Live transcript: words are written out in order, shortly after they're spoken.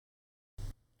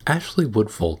Ashley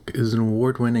Woodfolk is an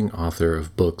award-winning author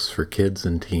of books for kids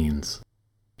and teens.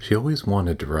 She always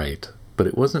wanted to write, but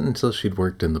it wasn't until she'd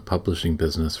worked in the publishing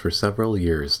business for several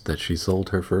years that she sold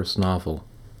her first novel.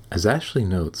 As Ashley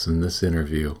notes in this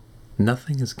interview,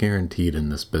 nothing is guaranteed in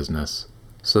this business,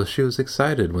 so she was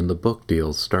excited when the book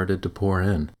deals started to pour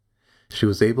in. She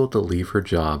was able to leave her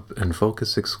job and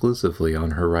focus exclusively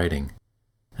on her writing.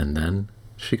 And then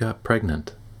she got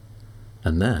pregnant.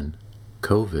 And then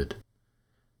COVID.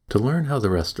 To learn how the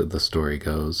rest of the story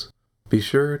goes, be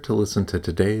sure to listen to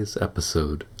today's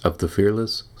episode of the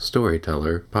Fearless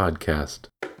Storyteller podcast.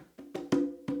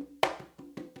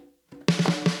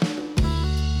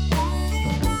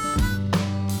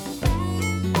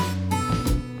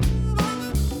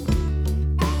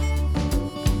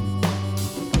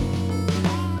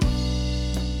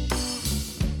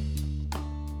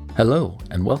 Hello,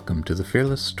 and welcome to the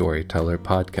Fearless Storyteller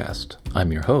podcast.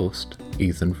 I'm your host,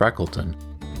 Ethan Freckleton.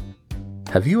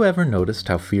 Have you ever noticed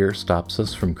how fear stops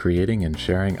us from creating and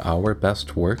sharing our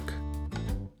best work?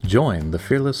 Join the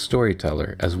Fearless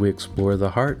Storyteller as we explore the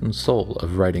heart and soul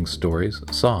of writing stories,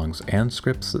 songs, and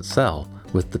scripts that sell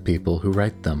with the people who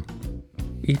write them.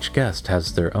 Each guest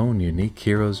has their own unique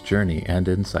hero's journey and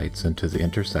insights into the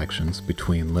intersections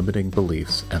between limiting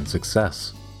beliefs and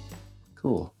success.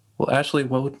 Cool. Well, Ashley,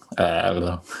 what would... I don't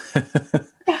know.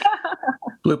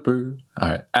 Blooper. All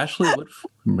right. Ashley Wood.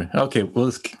 Okay,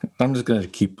 well, I'm just going to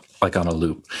keep like on a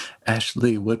loop.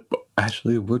 Ashley Wood.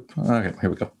 Okay, here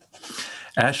we go.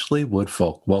 Ashley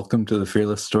Woodfolk, welcome to the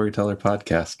Fearless Storyteller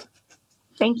podcast.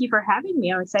 Thank you for having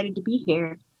me. I'm excited to be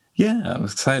here. Yeah, I'm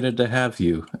excited to have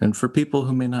you. And for people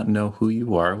who may not know who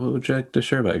you are, what would you like to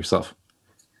share about yourself?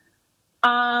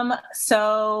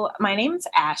 So my name's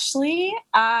Ashley.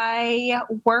 I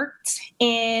worked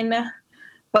in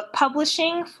book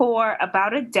publishing for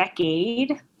about a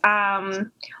decade,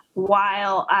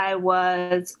 while I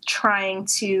was trying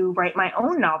to write my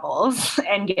own novels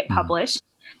and get published.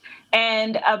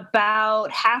 And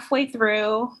about halfway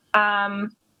through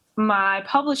my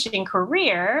publishing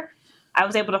career, I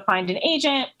was able to find an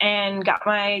agent and got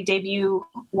my debut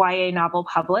YA novel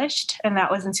published, and that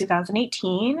was in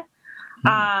 2018.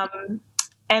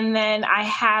 And then I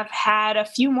have had a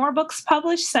few more books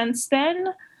published since then.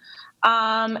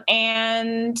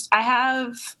 And I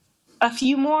have a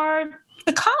few more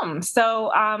to come.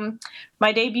 So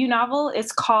my debut novel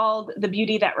is called The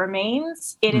Beauty That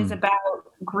Remains. It is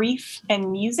about grief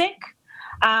and music.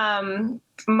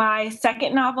 My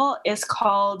second novel is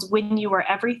called When You Were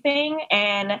Everything,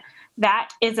 and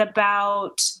that is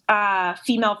about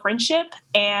female friendship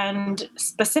and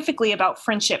specifically about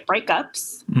friendship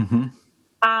breakups. Mm-hmm.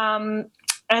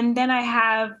 And then I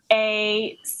have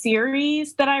a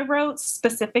series that I wrote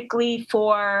specifically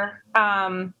for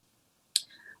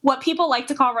what people like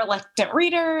to call reluctant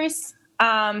readers.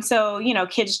 So,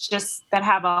 kids just that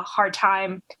have a hard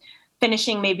time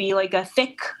finishing maybe like a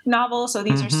thick novel. So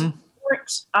these are super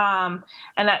short. And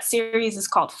that series is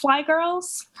called Fly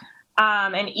Girls.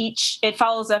 And it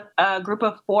follows a group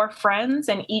of 4 friends,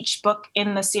 and each book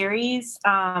in the series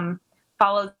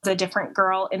follows a different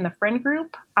girl in the friend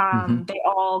group. They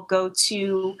all go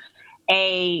to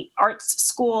a arts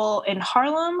school in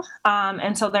Harlem.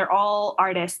 And so they're all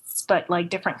artists, but like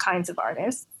different kinds of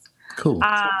artists. Cool.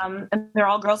 And they're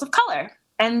all girls of color.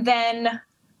 And then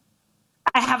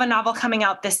I have a novel coming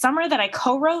out this summer that I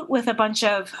co-wrote with a bunch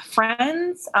of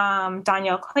friends,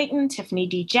 Danielle Clayton, Tiffany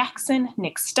D. Jackson,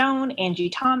 Nick Stone, Angie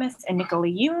Thomas, and Nicola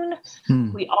Yoon.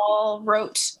 We all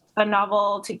wrote a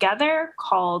novel together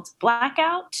called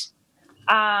Blackout,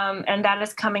 and that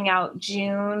is coming out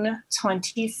June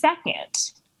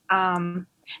 22nd. And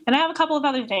I have a couple of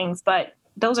other things, but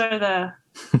those are the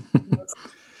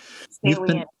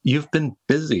salient. You've been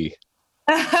busy.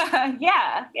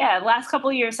 Yeah. Last couple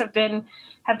of years have been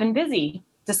busy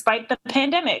despite the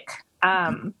pandemic.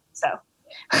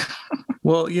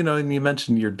 Well, and you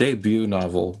mentioned your debut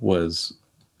novel was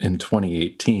in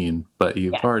 2018, but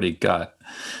you've already got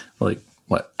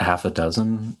half a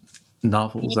dozen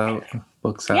novels out,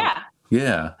 books out.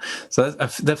 Yeah. So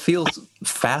that feels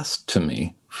fast to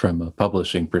me from a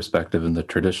publishing perspective in the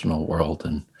traditional world.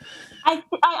 And I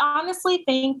honestly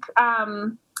think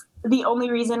the only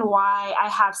reason why I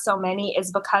have so many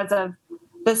is because of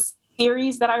the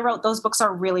series that I wrote. Those books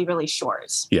are really, really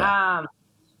short. Yeah.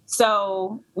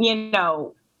 So,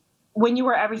 When You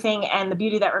Were Everything and The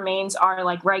Beauty That Remains are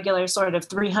like regular sort of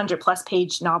 300 plus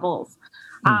page novels.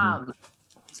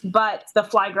 But the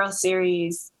Fly Girl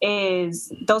series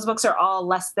those books are all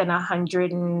less than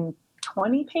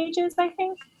 120 pages, I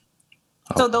think.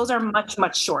 So those are much,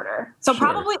 much shorter. So Sure.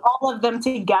 probably all of them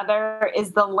together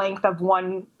is the length of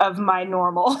one of my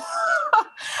normal,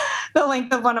 the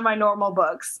length of one of my normal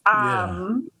books.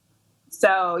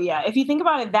 So yeah, if you think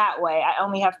about it that way, I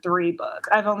only have 3 books.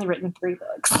 I've only written 3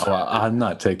 books. Well, I'm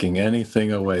not taking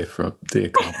anything away from the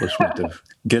accomplishment of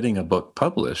getting a book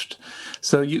published.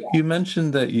 So you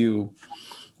mentioned that you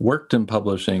worked in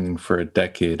publishing for a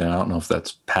decade, and I don't know if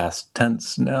that's past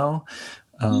tense now.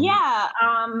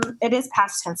 It is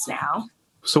past tense now.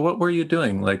 So what were you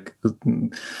doing? Like,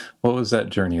 what was that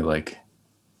journey like?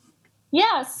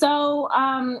 Yeah. So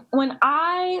when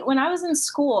I was in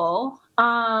school,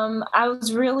 I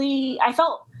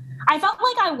felt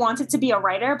like I wanted to be a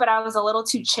writer, but I was a little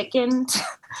too chicken to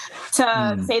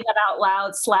say that out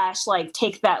loud / like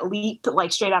take that leap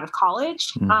like straight out of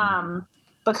college.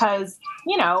 Because,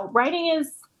 writing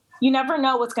is, you never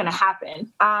know what's going to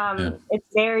happen. It's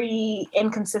very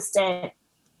inconsistent.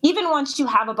 Even once you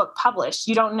have a book published,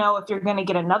 you don't know if you're going to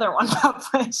get another one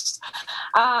published.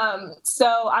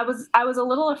 So I was a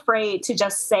little afraid to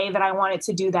just say that I wanted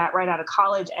to do that right out of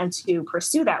college and to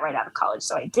pursue that right out of college.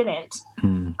 So I didn't.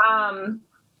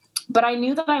 But I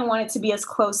knew that I wanted to be as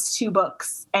close to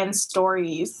books and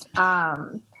stories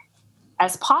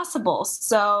as possible.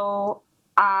 So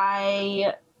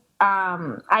I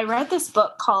read this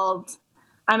book called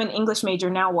I'm an English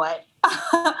major, Now What?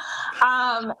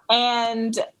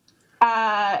 And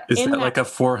is that like a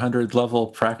 400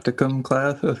 level practicum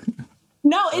class?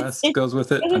 No, it goes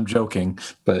with it. I'm joking,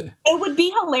 but it would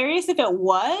be hilarious if it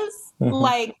was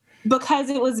like, because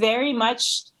it was very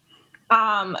much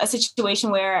a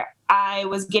situation where I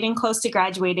was getting close to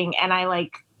graduating, and I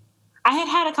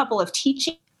had a couple of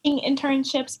teaching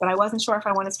internships, but I wasn't sure if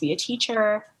I wanted to be a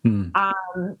teacher.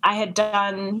 I had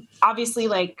done, obviously,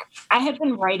 I had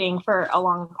been writing for a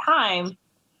long time.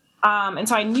 And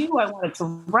so I knew I wanted to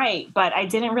write, but I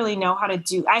didn't really know how to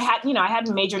do, I had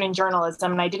majored in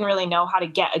journalism, and I didn't really know how to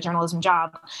get a journalism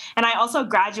job. And I also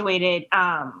graduated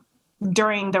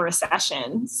during the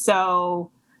recession. So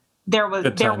there were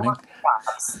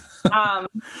jobs.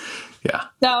 Yeah.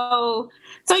 So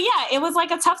yeah, it was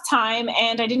like a tough time,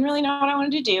 and I didn't really know what I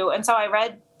wanted to do. And so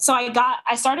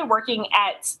I started working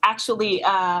at actually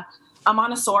a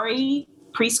Montessori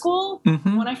preschool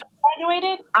when I first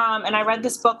graduated. And I read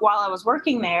this book while I was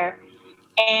working there.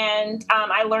 And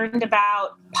I learned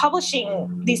about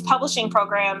these publishing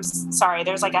programs. Sorry,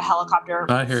 there's like a helicopter.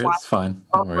 I hear it's fine.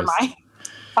 Over my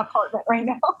apartment right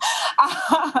now.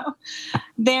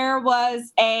 There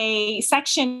was a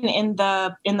section in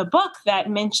the book that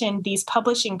mentioned these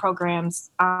publishing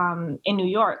programs in New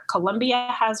York. Columbia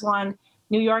has one.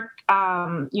 New York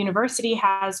University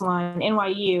has one,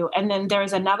 NYU, and then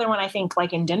there's another one, I think,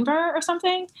 like in Denver or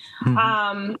something.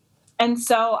 And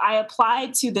so I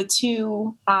applied to the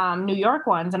 2 New York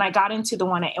ones, and I got into the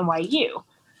one at NYU.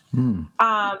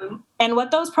 And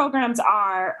what those programs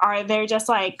are they're just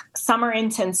like summer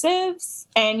intensives,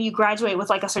 and you graduate with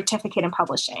like a certificate in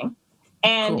publishing.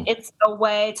 And it's a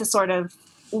way to sort of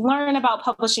learn about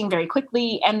publishing very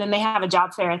quickly. And then they have a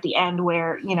job fair at the end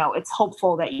where, it's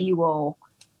hopeful that you will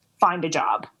find a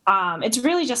job. It's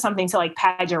really just something to like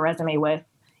pad your resume with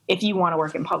if you want to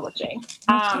work in publishing.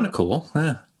 That's kind of cool.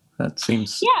 Yeah, that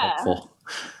seems helpful.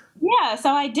 Yeah,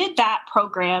 so I did that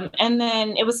program, and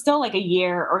then it was still like a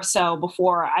year or so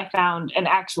before I found an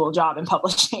actual job in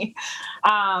publishing.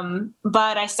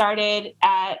 But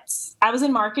I was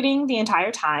in marketing the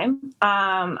entire time.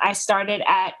 I started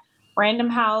at Random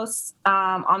House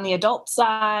on the adult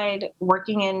side,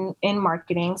 working in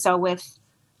marketing. So with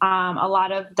a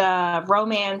lot of the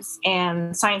romance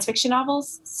and science fiction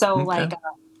novels. So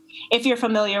if you're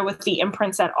familiar with the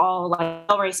imprints at all, like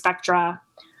El Rey Spectra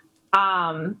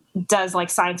does like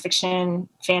science fiction,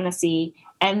 fantasy,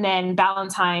 and then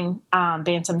Ballantine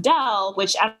Bantam Dell,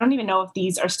 which I don't even know if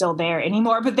these are still there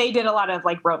anymore, but they did a lot of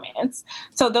like romance.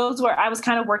 So I was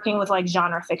kind of working with like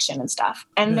genre fiction and stuff.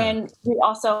 And then we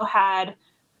also had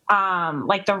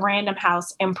like the Random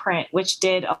House imprint, which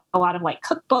did a lot of like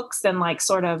cookbooks and like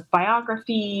sort of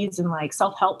biographies and like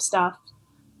self-help stuff.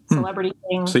 Celebrity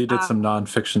things. So you did some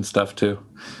nonfiction stuff too?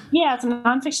 Yeah, some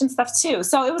nonfiction stuff too.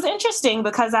 So it was interesting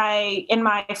because in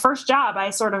my first job, I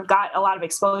sort of got a lot of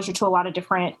exposure to a lot of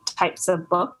different types of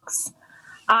books.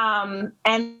 And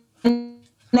then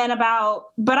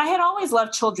but I had always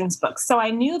loved children's books. So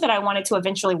I knew that I wanted to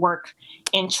eventually work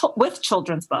with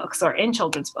children's books or in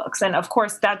children's books. And of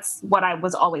course, that's what I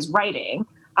was always writing.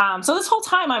 So this whole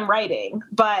time I'm writing,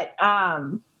 but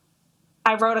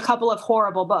I wrote a couple of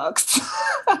horrible books,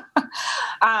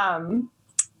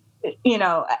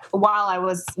 while I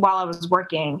was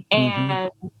working. And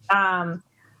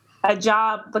a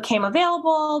job became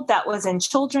available that was in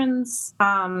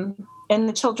in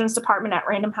the children's department at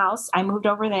Random House. I moved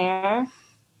over there.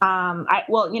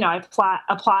 I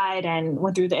applied and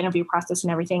went through the interview process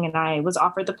and everything, and I was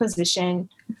offered the position.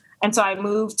 And so I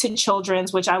moved to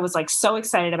children's, which I was like so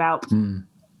excited about.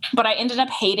 But I ended up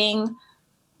hating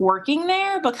working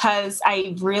there because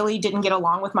I really didn't get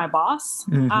along with my boss.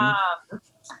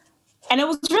 And it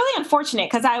was really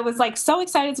unfortunate because I was like so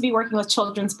excited to be working with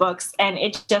children's books, and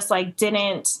it just like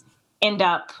didn't end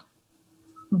up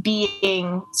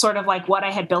being sort of like what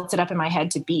I had built it up in my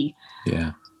head to be.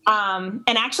 Yeah. And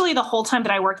actually the whole time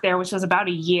that I worked there, which was about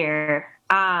a year,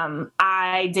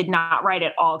 I did not write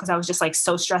at all because I was just like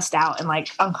so stressed out and like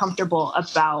uncomfortable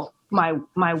about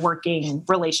my working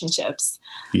relationships.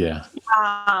 Yeah.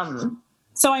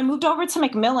 So I moved over to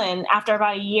Macmillan after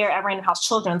about a year at Random House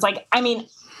Children's. Like, I mean,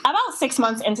 about 6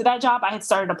 months into that job, I had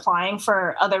started applying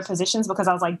for other positions because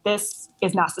I was like, this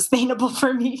is not sustainable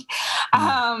for me.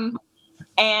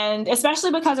 And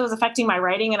especially because it was affecting my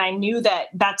writing. And I knew that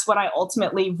that's what I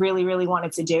ultimately really, really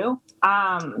wanted to do.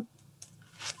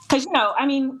 Because, I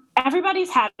mean, everybody's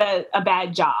had a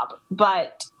bad job,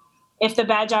 but if the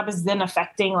bad job is then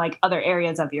affecting like other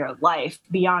areas of your life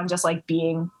beyond just like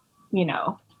being,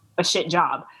 a shit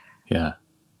job. Yeah.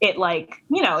 It like,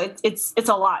 it's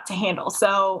a lot to handle.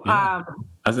 So, yeah.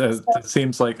 It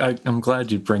seems like I'm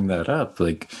glad you bring that up.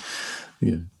 Like,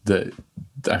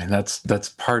 that's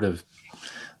part of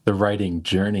the writing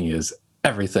journey is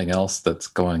everything else that's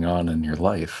going on in your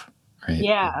life. Right.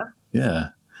 Yeah. Yeah.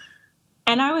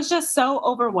 And I was just so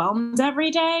overwhelmed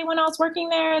every day when I was working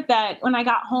there that when I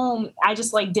got home, I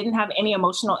just like didn't have any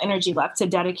emotional energy left to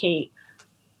dedicate,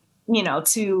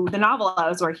 to the novel I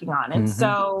was working on. And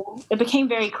so it became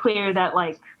very clear that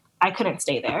like I couldn't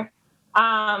stay there.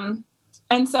 And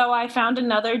so I found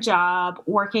another job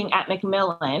working at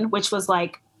Macmillan, which was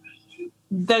like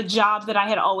the job that I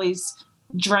had always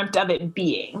dreamt of it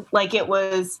being. Like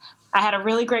I had a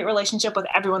really great relationship with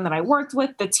everyone that I worked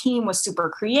with. The team was super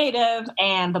creative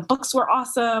and the books were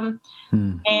awesome.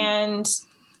 And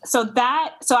so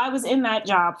I was in that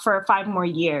job for 5 more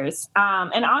years.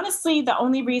 And honestly, the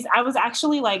only reason I was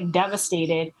actually like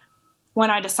devastated when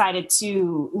I decided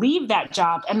to leave that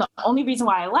job. And the only reason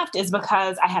why I left is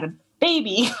because I had a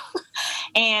baby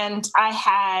and I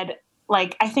had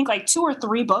like, I think like 2 or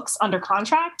 3 books under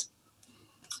contract,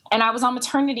 and I was on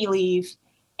maternity leave.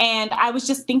 And I was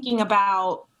just thinking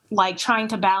about like trying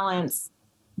to balance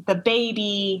the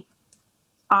baby,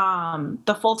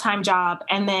 the full-time job,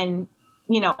 and then,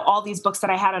 all these books that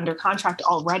I had under contract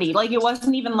already. Like, it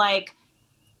wasn't even like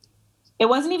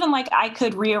I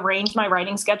could rearrange my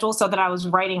writing schedule so that I was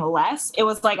writing less. It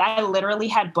was like I literally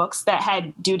had books that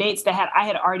had due dates that I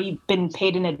had already been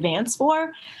paid in advance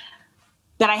for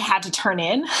that I had to turn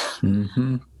in.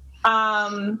 And,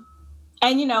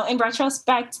 in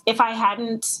retrospect, if I had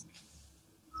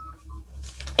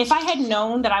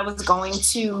known that I was going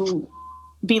to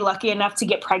be lucky enough to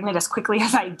get pregnant as quickly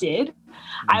as I did,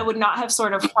 I would not have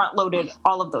sort of front loaded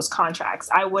all of those contracts.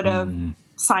 I would have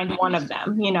signed one of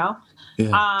them, Yeah.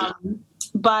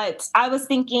 But I was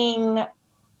thinking,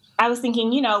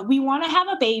 we want to have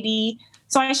a baby,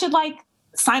 so I should like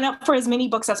sign up for as many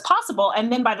books as possible.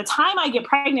 And then by the time I get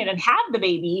pregnant and have the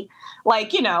baby,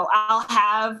 like, I'll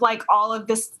have like all of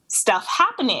this stuff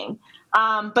happening.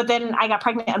 But then I got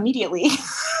pregnant immediately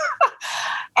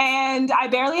and I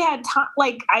barely had time.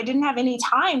 Like, I didn't have any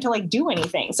time to like do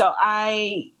anything. So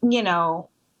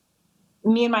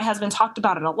me and my husband talked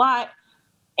about it a lot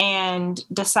and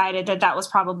decided that was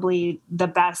probably the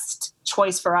best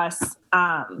choice for us,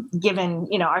 given,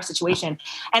 our situation.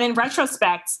 And in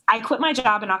retrospect, I quit my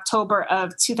job in October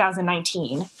of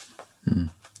 2019.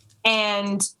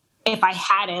 And if I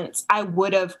hadn't, I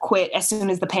would have quit as soon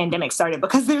as the pandemic started,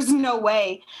 because there's no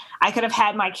way I could have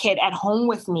had my kid at home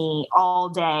with me all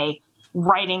day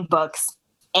writing books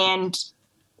and,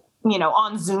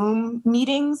 on Zoom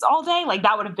meetings all day. Like,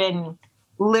 that would have been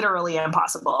literally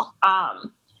impossible.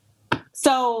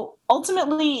 So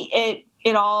ultimately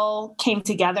it all came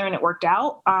together and it worked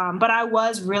out. But I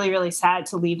was really, really sad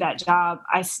to leave that job.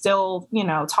 I still,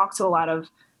 talk to a lot of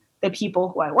the people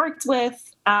who I worked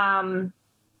with. And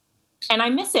I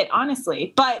miss it,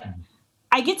 honestly. But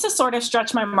I get to sort of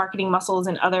stretch my marketing muscles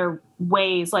in other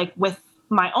ways, like with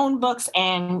my own books.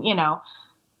 And,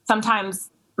 sometimes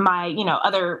my,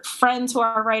 other friends who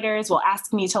are writers will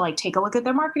ask me to like take a look at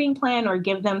their marketing plan or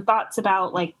give them thoughts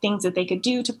about like things that they could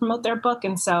do to promote their book.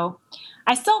 And so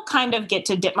I still kind of get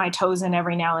to dip my toes in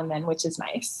every now and then, which is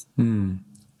nice. And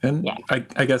yeah.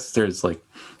 I guess there's like,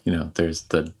 there's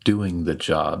the doing the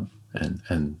job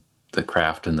and the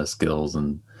craft and the skills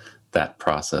and that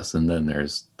process, and then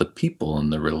there's the people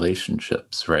and the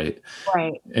relationships, right?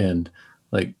 Right. And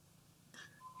like,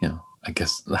 I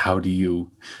guess how do you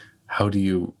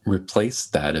replace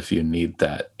that if you need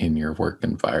that in your work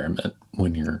environment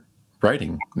when you're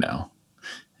writing now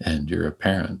and you're a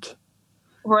parent?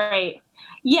 Right.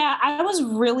 Yeah, I was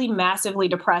really massively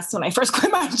depressed when I first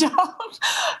quit my job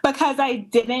because I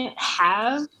didn't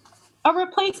have a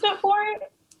replacement for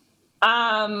it.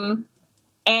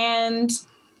 And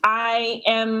I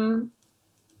am,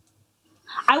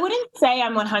 I wouldn't say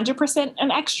I'm 100% an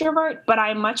extrovert, but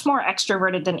I'm much more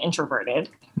extroverted than introverted.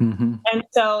 Mm-hmm. And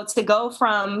so to go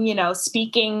from,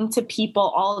 speaking to people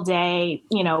all day,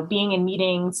 being in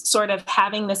meetings, sort of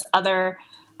having this other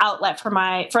outlet for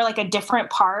like a different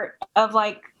part of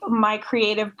like my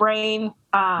creative brain. It's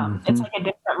Mm-hmm. like a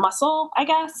different muscle, I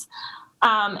guess.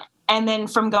 And then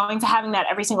from going to having that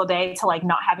every single day to like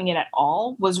not having it at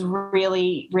all was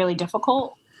really, really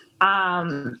difficult.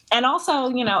 And also,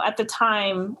 at the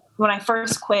time when I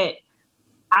first quit,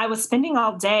 I was spending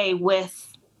all day with,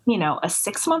 a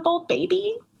 6-month-old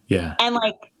baby. Yeah. And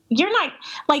like, you're not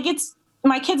like, it's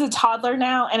my kid's a toddler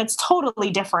now and it's totally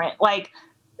different. Like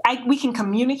we can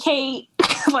communicate,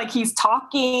 like he's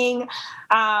talking.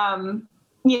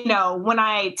 When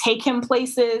I take him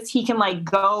places, he can like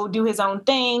go do his own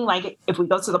thing. Like if we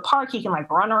go to the park, he can like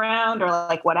run around or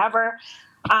like whatever.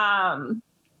 And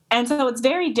so it's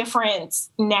very different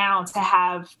now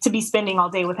to be spending all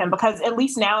day with him, because at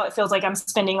least now it feels like I'm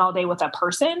spending all day with a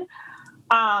person.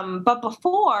 But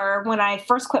before, when I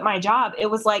first quit my job, it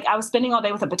was like I was spending all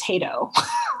day with a potato.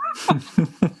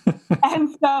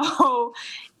 And so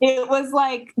it was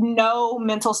like no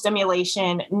mental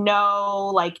stimulation,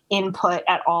 no like input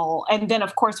at all. And then,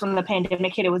 of course, when the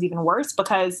pandemic hit, it was even worse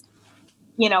because,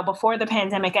 before the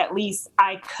pandemic, at least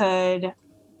I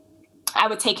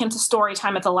would take him to story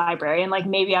time at the library and like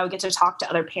maybe I would get to talk to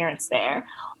other parents there,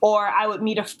 or I would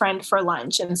meet a friend for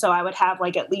lunch. And so I would have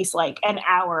like at least like an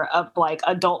hour of like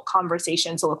adult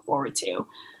conversation to look forward to.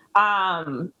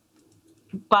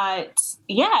 But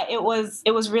yeah, it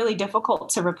was really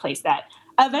difficult to replace that.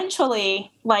 Eventually,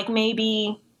 like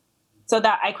maybe so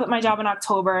that I quit my job in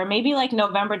October, maybe like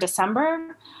November,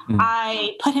 December,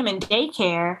 I put him in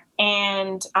daycare.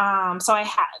 And so I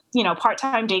had,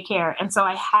 part-time daycare. And so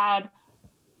I had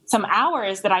some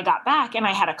hours that I got back and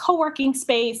I had a co-working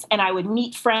space and I would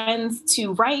meet friends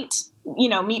to write,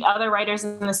 meet other writers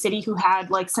in the city who had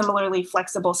like similarly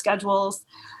flexible schedules.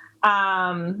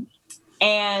 And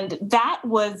that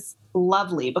was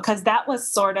lovely because that was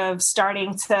sort of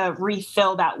starting to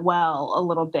refill that well a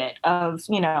little bit of,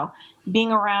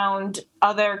 being around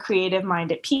other creative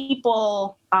minded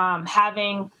people,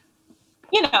 having,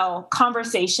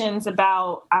 conversations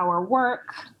about our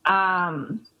work,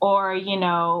 or,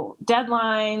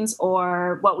 deadlines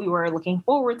or what we were looking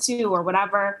forward to or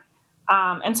whatever.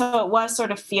 And so it was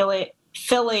sort of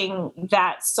filling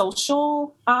that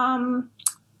social,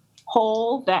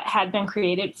 hole that had been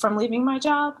created from leaving my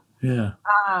job. Yeah.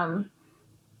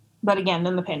 But again,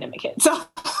 then the pandemic hit.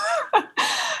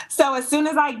 So as soon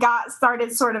as I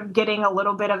started sort of getting a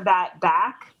little bit of that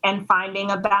back and finding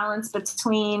a balance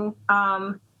between,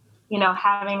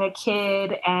 having a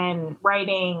kid and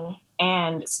writing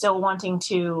and still wanting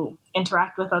to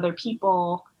interact with other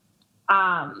people,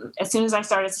 as soon as I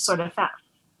started to sort of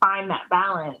find that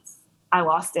balance, I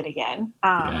lost it again.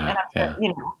 And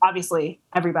obviously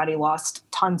everybody lost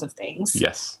tons of things.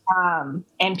 Yes.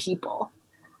 And people.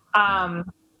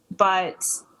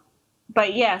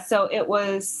 But yeah, so that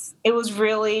was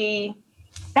really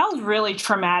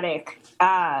traumatic.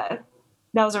 That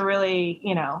was a really,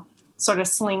 sort of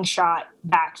slingshot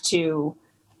back to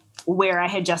where I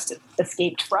had just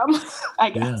escaped from, I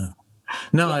guess. Yeah.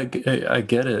 No, I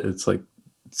get it. It's like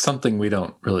something we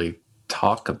don't really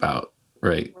talk about,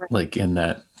 right? Like in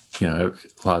that, a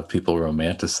lot of people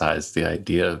romanticize the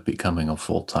idea of becoming a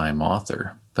full-time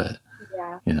author, but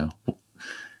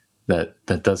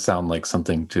that does sound like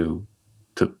something to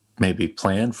maybe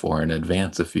plan for in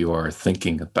advance if you are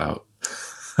thinking about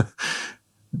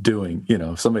doing,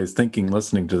 if somebody's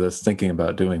listening to this, thinking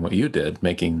about doing what you did,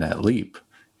 making that leap,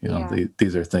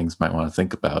 these are things you might want to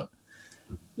think about.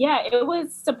 Yeah, it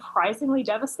was surprisingly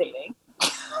devastating.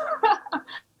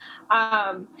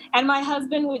 And my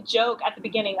husband would joke at the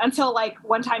beginning until like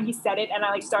one time he said it and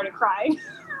I like started crying.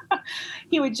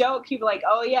 He would joke, he'd be like,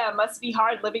 "Oh yeah, it must be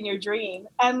hard living your dream."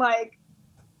 And like,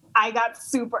 I got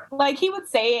super, like he would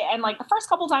say it and like the first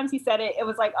couple times he said it, it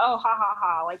was like, "Oh, ha ha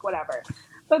ha," like whatever.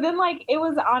 But then like, it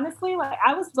was honestly like,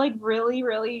 I was like really,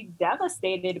 really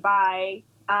devastated by,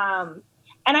 and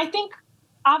I think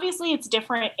obviously it's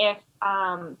different if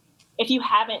you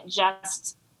haven't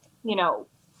just you know,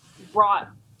 brought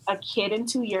a kid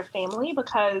into your family,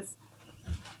 because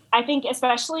I think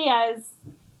especially as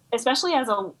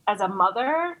a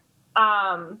mother,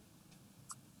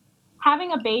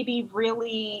 having a baby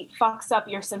really fucks up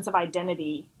your sense of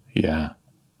identity. Yeah.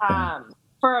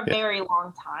 For a very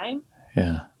long time.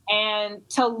 Yeah. And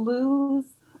to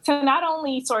not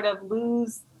only sort of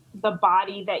lose the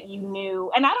body that you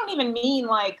knew, and I don't even mean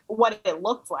like what it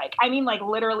looked like. I mean like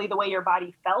literally the way your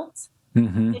body felt.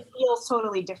 Mm-hmm. It feels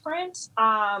totally different.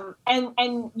 And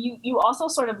you also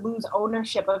sort of lose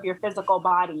ownership of your physical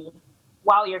body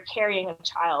while you're carrying a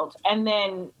child. And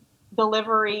then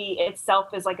delivery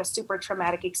itself is like a super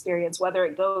traumatic experience, whether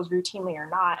it goes routinely or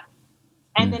not.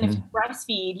 And then if you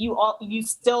breastfeed, you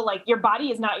still like your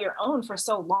body is not your own for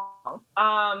so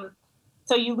long.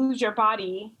 So you lose your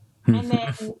body. And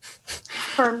then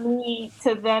for me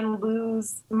to then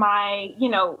lose my,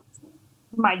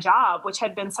 my job, which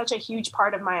had been such a huge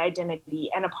part of my identity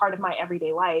and a part of my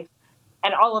everyday life,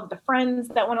 and all of the friends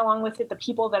that went along with it, the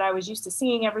people that I was used to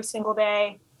seeing every single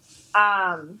day.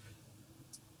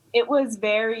 It was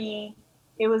very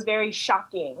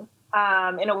shocking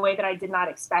in a way that I did not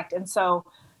expect. And so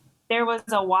there was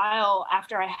a while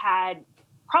after I had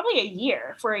probably a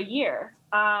year.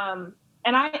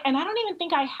 And I don't even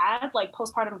think I had like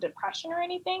postpartum depression or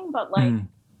anything, but like,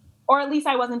 or at least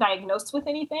I wasn't diagnosed with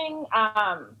anything.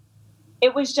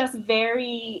 It was just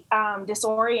very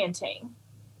disorienting,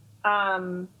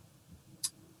 and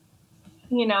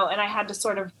I had to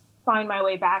sort of find my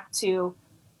way back to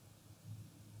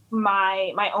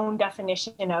my own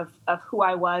definition of who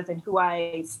I was and who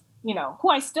I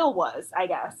still was, I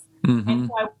guess, and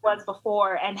who I was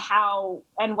before, and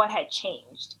what had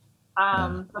changed.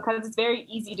 Because it's very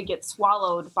easy to get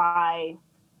swallowed by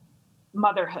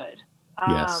motherhood.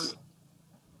 Yes.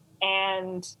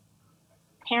 And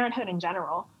parenthood in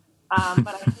general.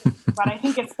 But I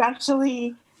think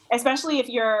especially if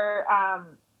you're,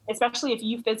 especially if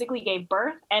you physically gave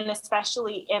birth, and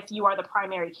especially if you are the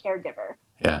primary caregiver,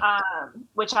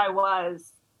 which I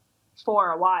was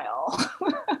for a while.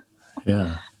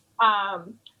 Yeah.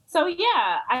 So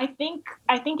yeah, I think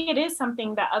it is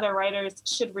something that other writers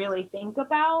should really think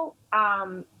about,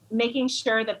 making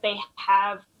sure that they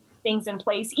have things in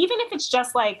place, even if it's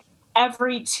just like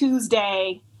every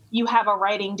Tuesday you have a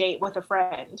writing date with a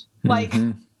friend. Like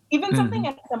even something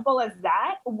as simple as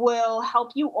that will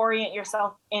help you orient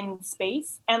yourself in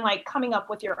space, and like coming up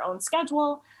with your own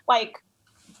schedule. Like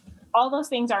all those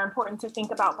things are important to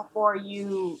think about before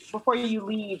you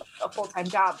leave a full-time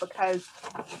job, because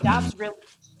jobs really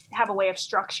have a way of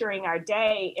structuring our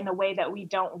day in a way that we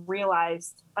don't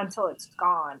realize until it's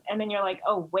gone. And then you're like,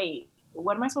 oh wait,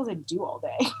 what am I supposed to do all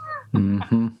day?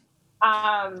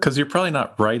 Because you're probably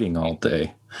not writing all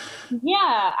day.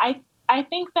 Yeah, I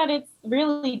think that it's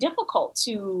really difficult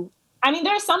to. I mean,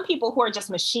 there are some people who are just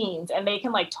machines and they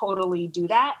can like totally do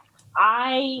that.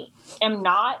 I am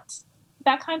not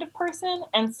that kind of person,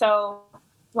 and so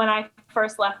when I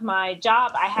first left my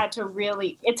job, I had to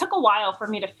really. It took a while for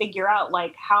me to figure out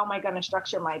like how am I going to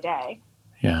structure my day.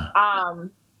 Yeah.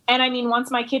 And I mean,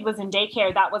 once my kid was in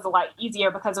daycare, that was a lot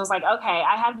easier, because it was like, okay,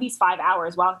 I have these 5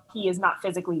 hours while he is not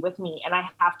physically with me, and I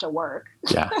have to work.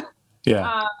 Yeah.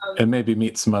 Yeah. And maybe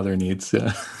meet some other needs.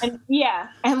 Yeah.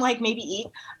 And like maybe eat.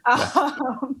 But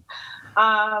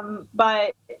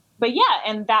yeah,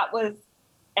 and that was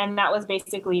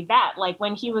basically that. Like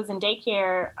when he was in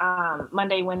daycare,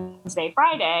 Monday, Wednesday,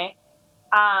 Friday,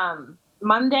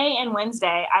 Monday and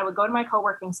Wednesday, I would go to my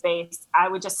co-working space. I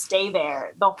would just stay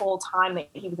there the whole time that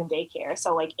he was in daycare.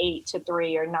 So like 8 to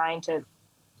 3 or 9 to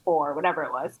 4, whatever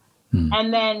it was.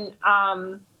 And then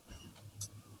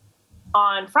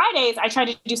on Fridays, I tried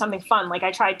to do something fun. Like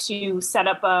I tried to set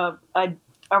up a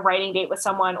writing date with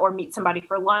someone, or meet somebody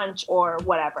for lunch or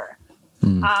whatever.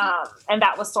 And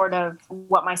that was sort of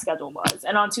what my schedule was.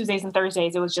 And on Tuesdays and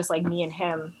Thursdays, it was just like me and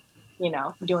him,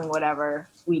 doing whatever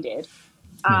we did.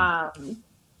 But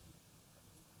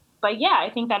yeah, I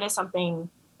think that is something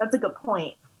that's a good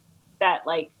point, that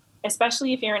like,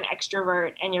 especially if you're an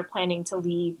extrovert and you're planning to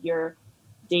leave your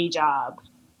day job,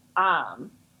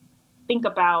 think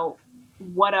about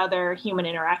what other human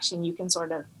interaction you can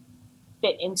sort of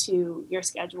fit into your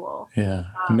schedule. Yeah.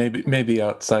 Maybe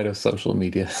outside of social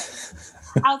media.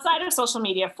 Outside of social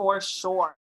media, for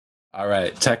sure. All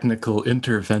right. Technical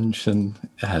intervention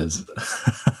has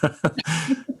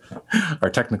our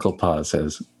technical pause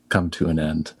has come to an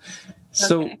end.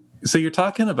 Okay. So you're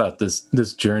talking about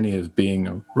this journey of being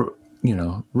a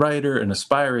writer, an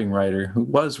aspiring writer who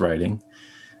was writing,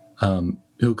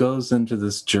 who goes into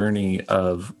this journey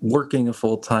of working a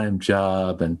full-time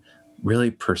job and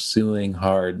really pursuing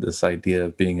hard this idea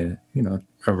of being a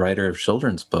writer of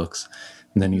children's books.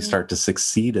 And then you start to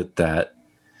succeed at that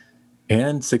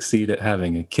and succeed at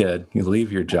having a kid. You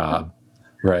leave your job,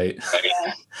 right?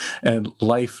 Yeah. And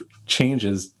life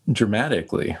changes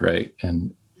dramatically, right?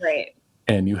 Right.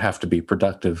 And you have to be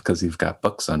productive because you've got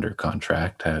books under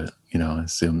contract. I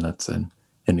assume that's an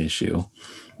issue.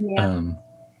 Yeah.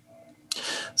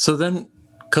 So then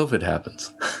COVID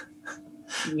happens.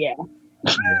 Yeah.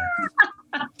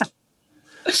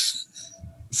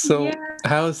 So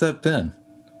how has that been?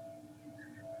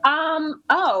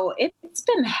 It's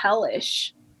been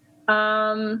hellish.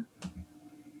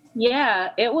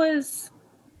 It was,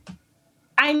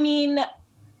 I mean,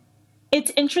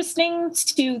 it's interesting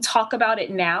to talk about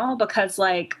it now because,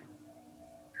 like,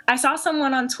 I saw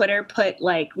someone on Twitter put,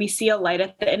 like, we see a light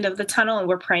at the end of the tunnel and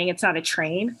we're praying it's not a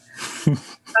train.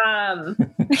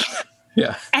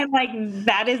 Yeah. And, like,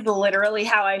 that is literally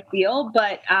how I feel.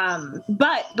 But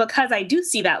because I do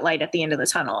see that light at the end of the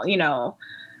tunnel,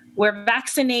 we're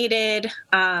vaccinated. Me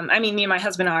and my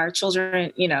husband are.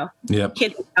 Children, Yep.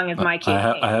 Kids as young as my kid.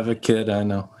 I have a kid, I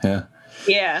know. Yeah.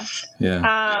 Yeah.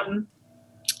 Yeah.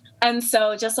 And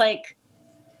so just like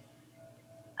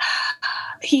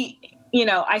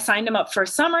I signed him up for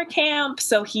summer camp.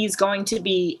 So he's going to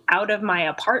be out of my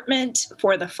apartment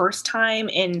for the first time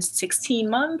in 16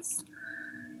 months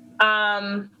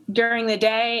during the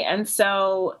day. And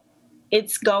so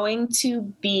it's going to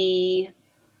be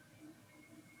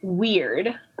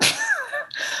weird,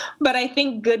 but I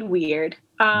think good weird.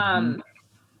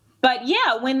 But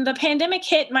yeah, when the pandemic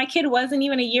hit, my kid wasn't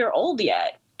even a year old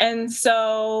yet. And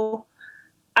so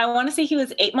I want to say he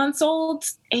was 9 months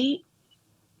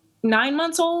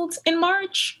old in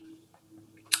March.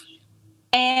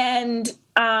 And,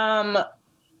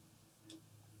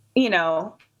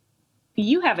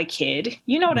 you have a kid,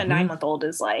 you know what a 9-month-old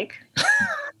is like.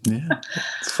 Yeah.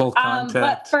 It's full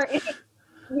contact.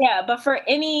 But for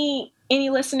any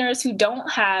listeners who don't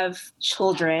have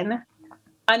children,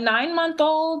 a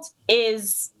 9-month-old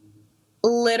is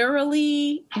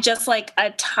literally just like a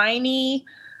tiny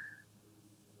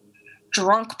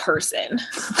drunk person.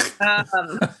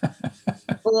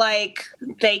 Like,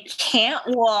 they can't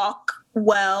walk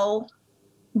well,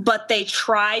 but they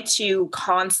try to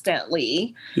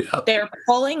constantly. Yep. They're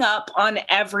pulling up on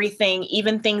everything,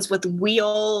 even things with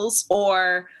wheels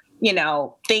or,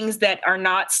 things that are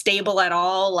not stable at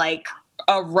all, like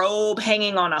a robe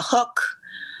hanging on a hook.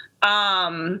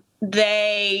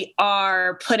 They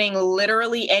are putting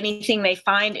literally anything they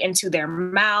find into their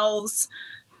mouths.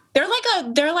 They're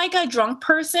like a drunk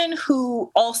person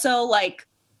who also, like,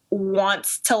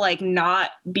 wants to, like, not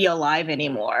be alive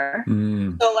anymore.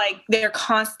 So, like, they're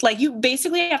you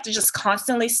basically have to just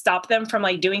constantly stop them from,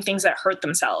 like, doing things that hurt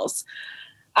themselves.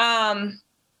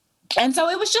 And so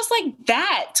it was just like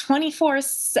that 24.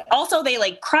 Also, they,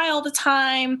 like, cry all the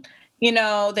time.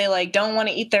 They, like, don't want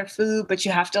to eat their food, but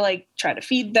you have to, like, try to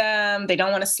feed them. They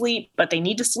don't want to sleep, but they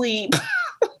need to sleep.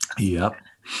 Yep.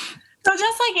 So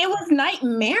just like, it was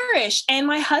nightmarish. And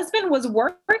my husband was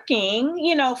working,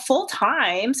 full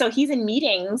time. So he's in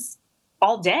meetings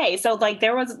all day. So, like,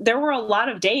 there were a lot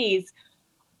of days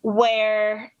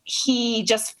where he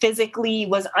just physically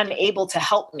was unable to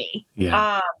help me.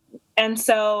 Yeah. And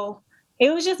so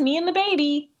it was just me and the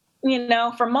baby,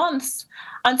 for months,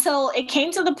 until it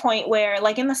came to the point where,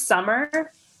 like, in the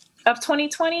summer of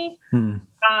 2020,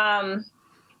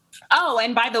 oh,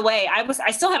 and by the way,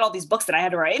 I still had all these books that I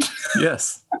had to write.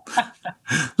 Yes.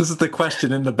 This is the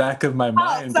question in the back of my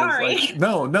mind. Oh, sorry. Like,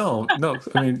 no.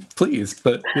 I mean, please,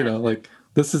 but like,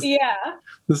 this is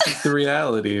the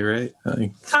reality, right?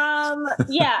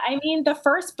 Yeah. I mean, the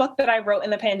first book that I wrote in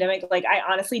the pandemic, like, I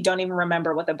honestly don't even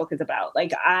remember what the book is about.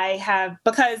 Like,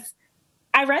 because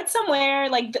I read somewhere,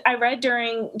 like, I read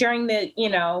during the,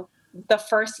 the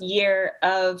first year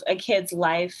of a kid's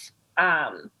life,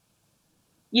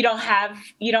 you don't have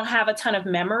a ton of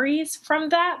memories from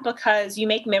that because you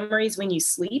make memories when you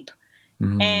sleep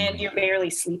and you're barely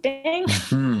sleeping.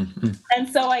 And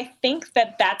so I think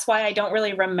that that's why I don't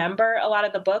really remember a lot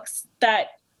of the books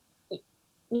that,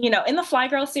 in the Fly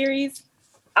Girl series,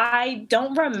 I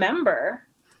don't remember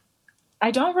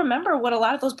what a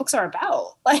lot of those books are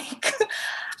about. Like,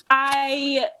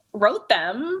 I wrote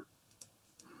them,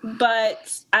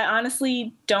 but I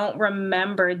honestly don't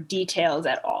remember details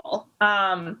at all.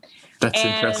 That's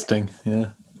interesting. Yeah.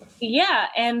 Yeah.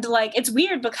 And, like, it's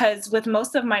weird because with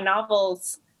most of my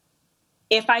novels,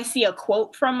 if I see a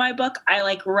quote from my book, I,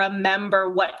 like, remember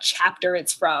what chapter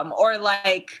it's from, or,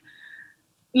 like,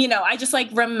 I just, like,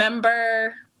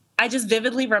 remember, I just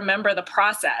vividly remember the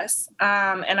process.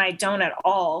 And I don't at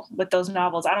all with those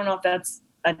novels. I don't know if that's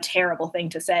a terrible thing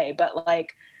to say, but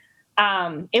like,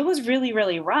 it was really,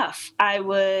 really rough. I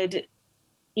would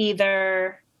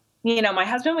either, my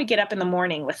husband would get up in the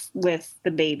morning with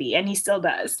the baby, and he still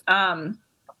does. And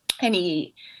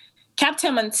he kept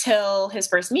him until his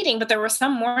first meeting, but there were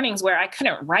some mornings where I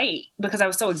couldn't write because I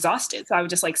was so exhausted. So I would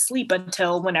just like sleep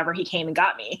until whenever he came and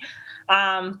got me.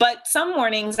 But some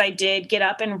mornings I did get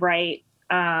up and write,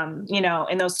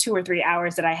 in those 2 or 3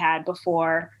 hours that I had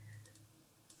before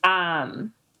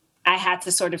I had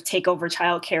to sort of take over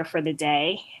childcare for the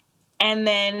day. And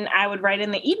then I would write in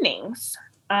the evenings,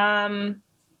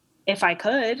 if I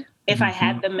could, if I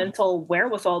had the mental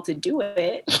wherewithal to do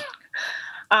it.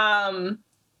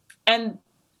 And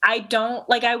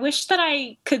I wish that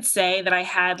I could say that I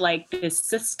had like this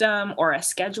system or a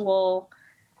schedule.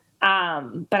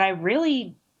 But I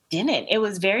really didn't. It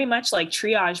was very much like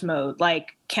triage mode.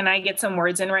 Like, can I get some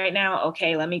words in right now?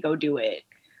 Okay, let me go do it.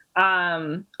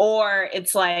 Or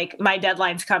it's like my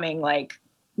deadline's coming like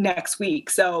next week,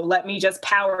 so let me just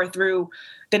power through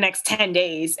the next 10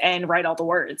 days and write all the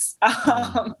words.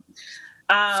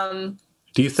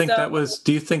 Do you think that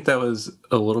was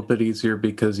a little bit easier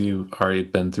because you've already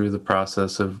been through the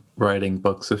process of writing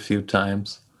books a few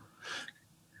times?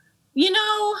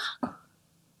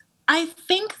 I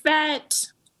think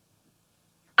that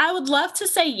I would love to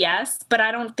say yes, but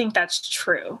I don't think that's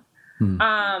true.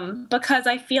 Because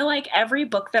I feel like every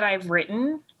book that I've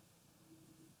written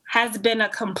has been a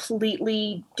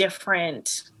completely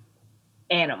different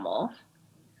animal.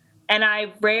 And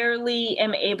I rarely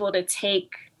am able to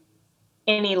take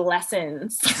any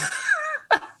lessons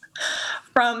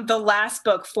from the last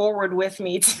book forward with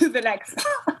me to the next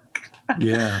book.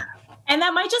 Yeah. And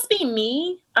that might just be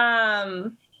me.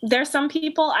 There's some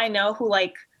people I know who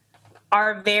like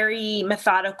are very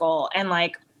methodical and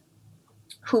like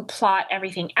who plot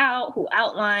everything out, who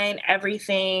outline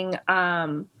everything,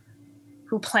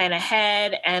 who plan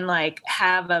ahead and like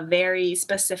have a very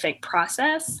specific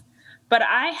process. But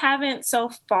I haven't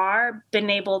so far been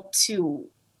able to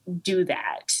do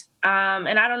that.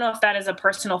 And I don't know if that is a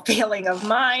personal failing of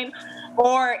mine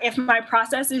or if my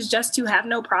process is just to have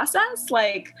no process.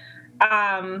 Like,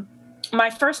 my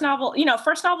first novel,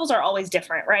 first novels are always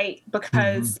different, right?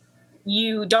 Because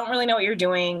you don't really know what you're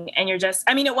doing. And you're just,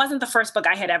 it wasn't the first book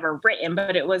I had ever written,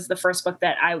 but it was the first book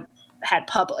that I had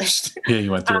published. Yeah,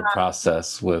 you went through a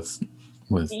process with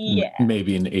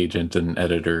maybe an agent and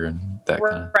editor and that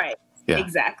kind of. Right. Yeah.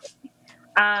 Exactly.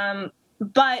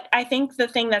 But I think the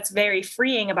thing that's very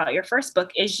freeing about your first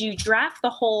book is you draft the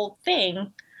whole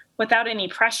thing without any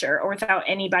pressure or without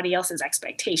anybody else's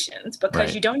expectations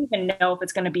because you don't even know if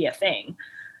it's going to be a thing.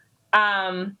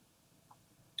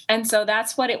 And so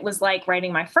that's what it was like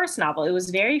writing my first novel. It was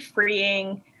very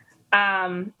freeing.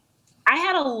 I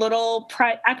had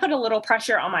I put a little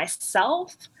pressure on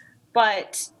myself,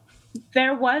 but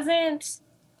there wasn't,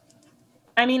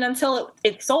 until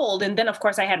it sold. And then of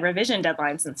course I had revision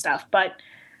deadlines and stuff, but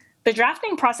the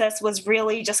drafting process was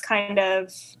really just kind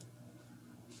of,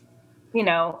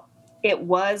 it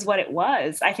was what it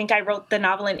was. I think I wrote the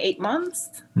novel in 8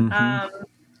 months,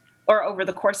 or over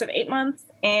the course of 8 months.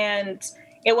 And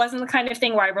it wasn't the kind of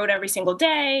thing where I wrote every single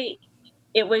day.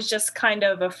 It was just kind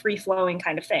of a free-flowing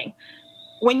kind of thing.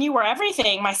 When You Were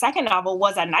Everything, my second novel,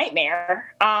 was a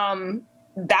nightmare.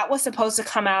 That was supposed to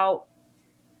come out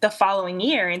the following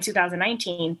year in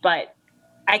 2019, but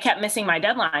I kept missing my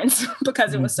deadlines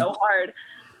because it was so hard.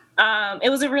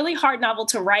 It was a really hard novel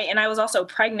to write, and I was also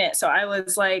pregnant, so I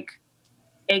was like,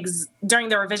 during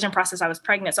the revision process, I was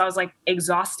pregnant, so I was like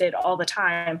exhausted all the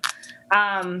time.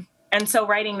 And so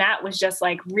writing that was just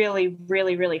like really,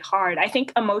 really, really hard. I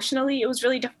think emotionally it was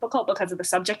really difficult because of the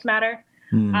subject matter.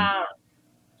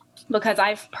 Because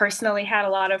I've personally had a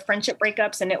lot of friendship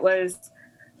breakups, and it was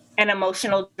an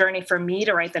emotional journey for me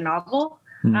to write the novel.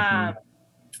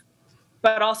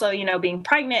 But also, being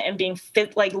pregnant and being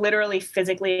literally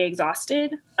physically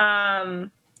exhausted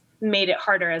made it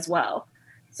harder as well.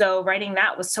 So writing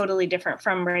that was totally different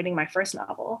from writing my first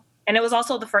novel. And it was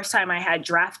also the first time I had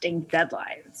drafting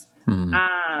deadlines,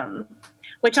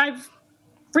 which I've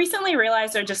recently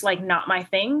realized are just like not my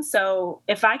thing. So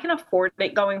if I can afford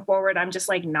it going forward, I'm just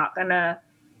like not going to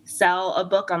sell a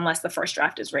book unless the first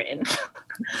draft is written.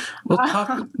 Well,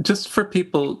 talk just for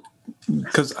people,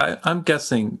 because I'm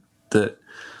guessing that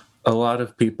a lot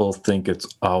of people think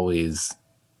it's always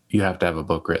you have to have a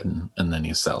book written and then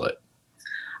you sell it.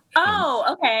 Oh,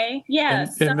 okay.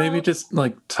 Yes. And maybe just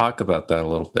like talk about that a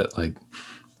little bit, like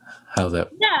how that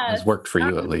has worked for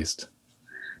you at least.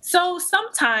 So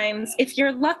sometimes, if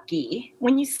you're lucky,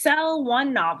 when you sell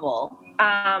one novel,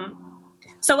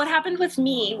 so what happened with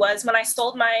me was when I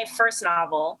sold my first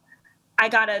novel, I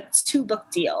got a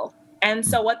 2-book deal. And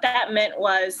so what that meant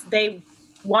was they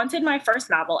wanted my first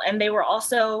novel and they were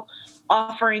also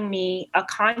offering me a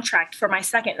contract for my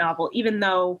second novel, even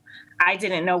though I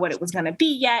didn't know what it was going to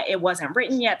be yet. It wasn't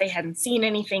written yet. They hadn't seen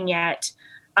anything yet.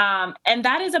 And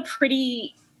that is a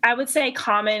pretty, I would say,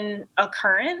 common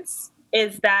occurrence,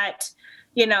 is that,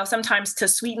 sometimes to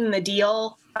sweeten the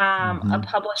deal, a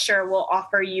publisher will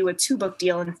offer you a 2-book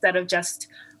deal instead of just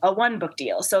a 1-book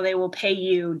deal. So they will pay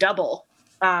you double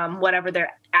whatever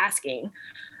they're asking.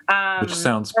 Which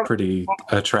sounds pretty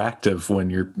attractive when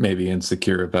you're maybe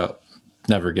insecure about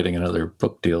never getting another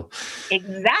book deal.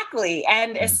 Exactly.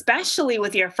 And especially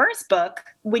with your first book,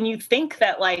 when you think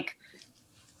that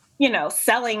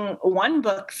selling 1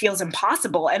 book feels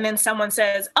impossible, and then someone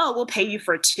says, "Oh, we'll pay you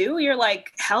for 2," you're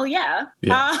like, hell yeah.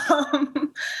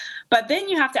 But then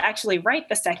you have to actually write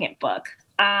the second book.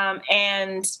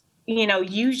 And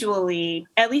usually,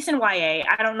 at least in YA,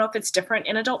 I don't know if it's different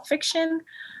in adult fiction,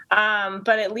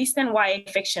 but at least in YA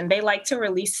fiction, they like to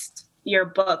release your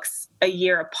books a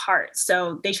year apart.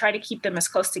 So they try to keep them as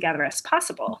close together as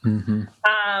possible,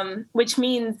 which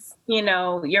means,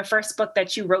 your first book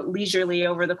that you wrote leisurely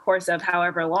over the course of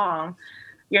however long,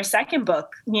 your second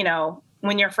book,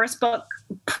 when your first book,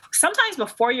 sometimes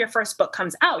before your first book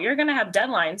comes out, you're going to have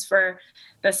deadlines for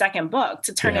the second book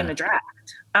to turn in a draft.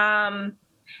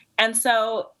 And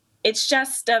so it's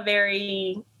just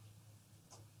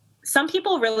some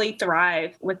people really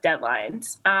thrive with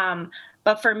deadlines.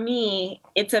 But for me,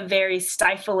 it's a very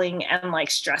stifling and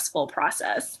stressful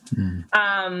process.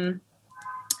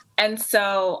 And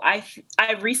so I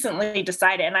recently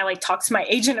decided, and I talked to my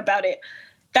agent about it,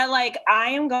 that I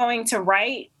am going to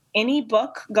write any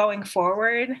book going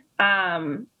forward.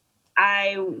 I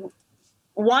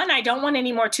don't want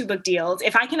any more 2-book deals.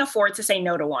 If I can afford to say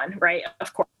no to one, right?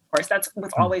 Of course, that's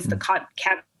with always the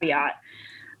caveat.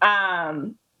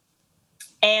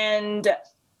 And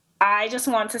I just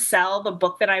want to sell the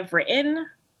book that I've written.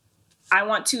 I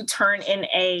want to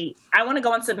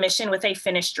go on submission with a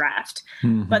finished draft.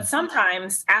 But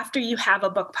sometimes after you have a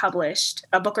book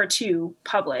or 2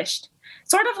 published,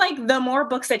 sort of the more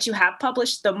books that you have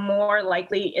published, the more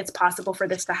likely it's possible for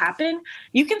this to happen.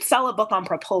 You can sell a book on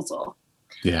proposal.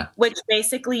 Yeah. Which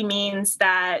basically means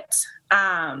that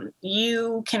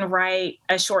you can write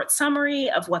a short summary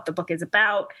of what the book is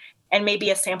about and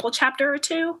maybe a sample chapter or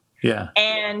 2. Yeah.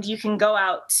 And you can go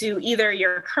out to either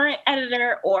your current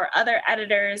editor or other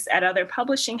editors at other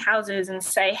publishing houses and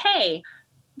say, "Hey,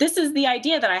 this is the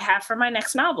idea that I have for my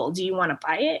next novel. Do you want to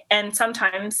buy it?" And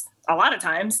a lot of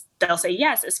times, they'll say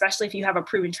yes, especially if you have a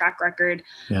proven track record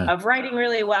of writing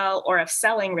really well or of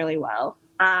selling really well,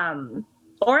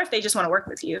 or if they just want to work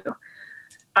with you.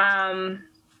 But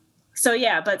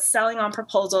selling on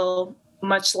proposal,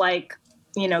 much like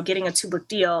getting a 2-book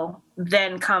deal,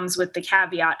 then comes with the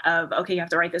caveat of, okay, you have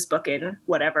to write this book in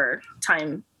whatever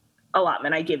time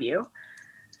allotment I give you.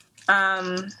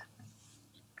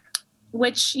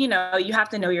 Which, you have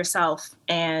to know yourself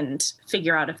and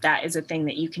figure out if that is a thing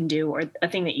that you can do or a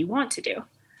thing that you want to do.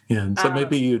 Yeah, and so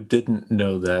maybe you didn't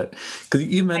know that, because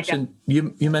you mentioned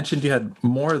you had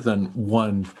more than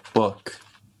 1 book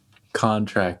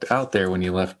contract out there when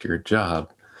you left your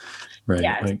job, right?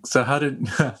 Yes. So how did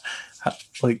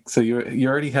so you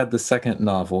already had the second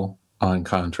novel on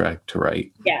contract to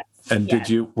write? Yes. And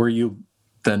were you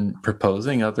then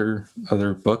proposing other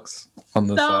books on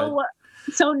the side?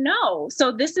 So no.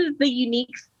 So this is the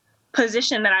unique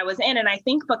position that I was in, and I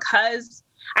think because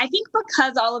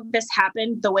all of this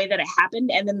happened the way that it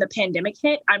happened, and then the pandemic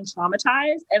hit, I'm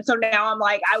traumatized, and so now I'm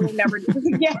like, I will never do this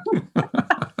again.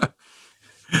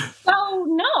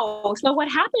 So what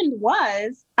happened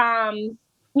was,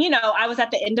 I was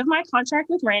at the end of my contract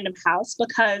with Random House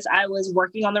because I was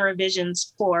working on the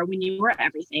revisions for When You Were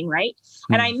Everything, right?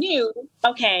 And I knew,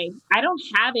 okay, I don't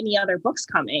have any other books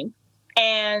coming,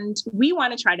 and we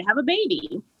want to try to have a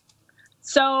baby.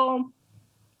 So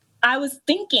I was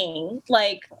thinking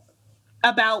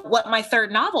about what my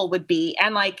third novel would be.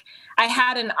 And I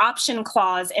had an option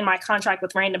clause in my contract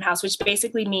with Random House, which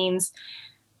basically means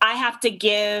I have to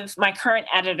give my current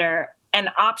editor an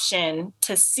option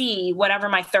to see whatever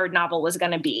my third novel was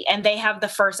going to be. And they have the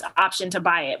first option to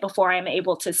buy it before I'm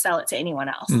able to sell it to anyone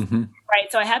else. Right.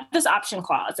 So I had this option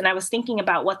clause, and I was thinking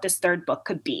about what this third book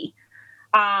could be.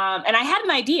 And I had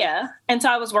an idea. And so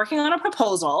I was working on a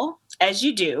proposal, as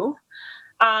you do.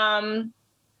 And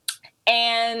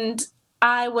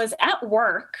I was at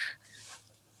work,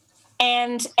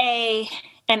 and an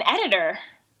editor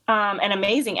an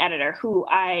amazing editor who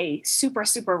I super,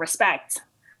 super respect.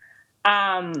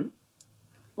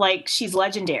 Like, she's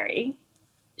legendary.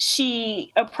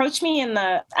 She approached me in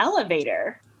the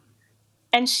elevator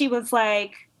and she was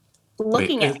like Wait,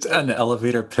 looking at it's me. an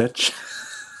elevator pitch?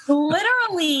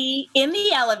 Literally in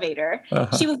the elevator,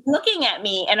 she was looking at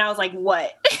me and I was like,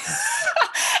 what?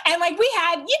 And like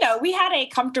we had a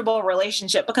comfortable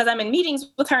relationship because I'm in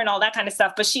meetings with her and all that kind of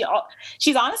stuff. But she's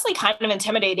honestly kind of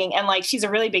intimidating and like she's a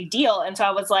really big deal. And so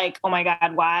I was like, oh my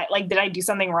God, why? Like, did I do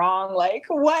something wrong? Like,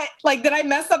 what? Like, did I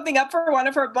mess something up for one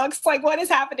of her books? Like, what is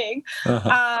happening?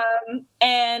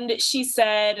 And she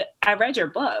said, I read your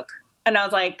book. And I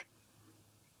was like,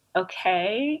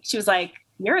 okay. She was like,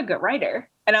 you're a good writer.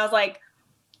 And I was like,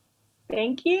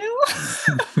 thank you.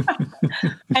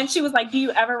 And she was like, do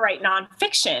you ever write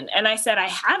nonfiction? And I said, I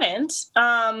haven't,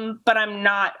 but I'm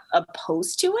not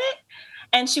opposed to it.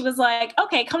 And she was like,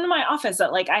 okay, come to my office.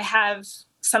 Like, I have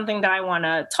something that I want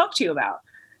to talk to you about.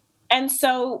 And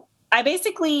so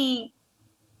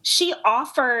she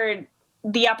offered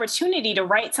the opportunity to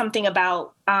write something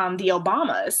about the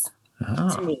Obamas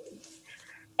to me.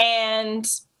 And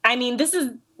I mean,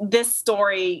 this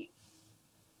story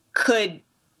could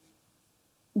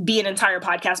be an entire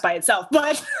podcast by itself,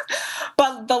 but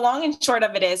the long and short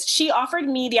of it is she offered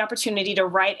me the opportunity to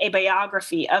write a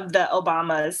biography of the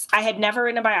Obamas. I had never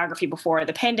written a biography before.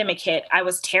 The pandemic hit. I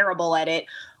was terrible at it.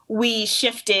 We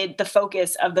shifted the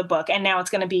focus of the book, and now it's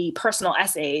going to be personal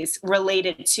essays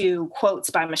related to quotes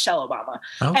by Michelle Obama.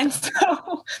 Okay.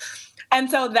 And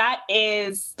so that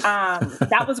is,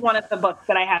 that was one of the books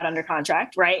that I had under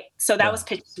contract, right? So that was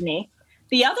pitched to me.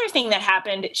 The other thing that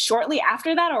happened shortly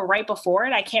after that or right before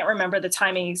it, I can't remember the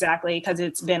timing exactly because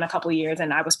it's been a couple of years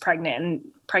and I was pregnant, and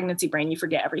pregnancy brain, you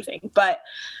forget everything. But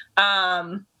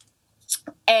an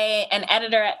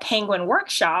editor at Penguin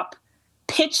Workshop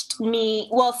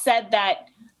said that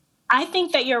I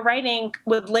think that your writing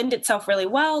would lend itself really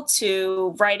well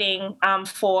to writing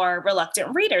for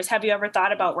reluctant readers. Have you ever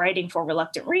thought about writing for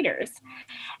reluctant readers?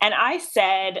 And I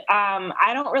said,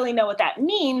 I don't really know what that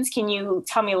means. Can you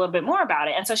tell me a little bit more about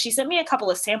it? And so she sent me a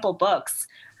couple of sample books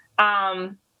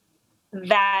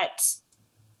that,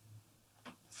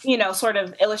 sort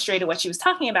of illustrated what she was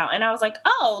talking about. And I was like,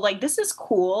 oh, like, this is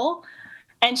cool.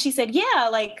 And she said, yeah,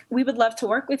 like, we would love to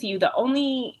work with you. The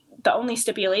only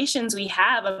stipulations we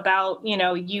have about,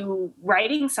 you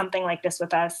writing something like this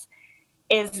with us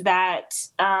is that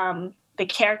the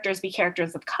characters be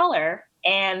characters of color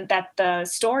and that the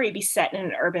story be set in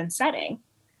an urban setting.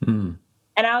 And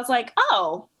I was like,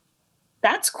 oh,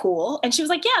 that's cool. And she was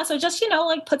like, yeah, so just,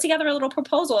 like, put together a little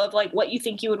proposal of like what you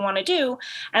think you would want to do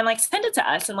and like send it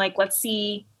to us and like, let's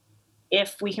see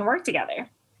if we can work together.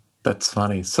 That's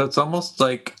funny. So it's almost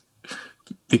like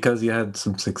because you had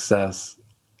some success,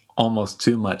 almost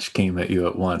too much came at you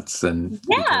at once, and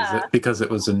because it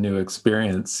was a new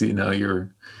experience, you're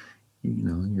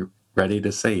ready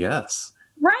to say yes.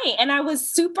 Right. And I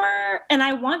was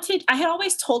I had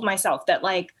always told myself that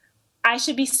like I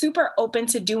should be super open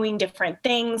to doing different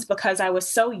things because I was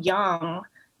so young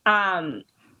to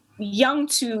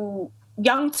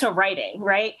writing,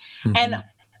 right? Mm-hmm.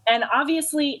 And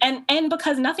obviously, and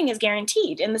because nothing is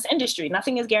guaranteed in this industry,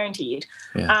 nothing is guaranteed.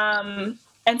 Yeah.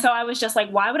 And so I was just like,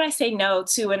 why would I say no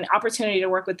to an opportunity to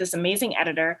work with this amazing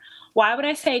editor? Why would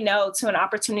I say no to an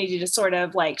opportunity to sort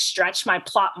of like stretch my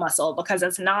plot muscle? Because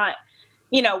it's not,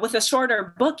 with a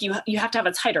shorter book, you have to have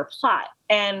a tighter plot.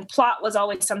 And plot was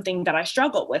always something that I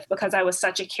struggled with because I was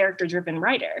such a character-driven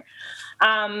writer.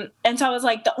 And so I was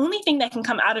like, the only thing that can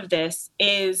come out of this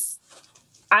is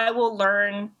I will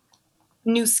learn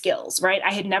new skills, right?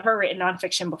 I had never written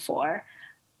nonfiction before.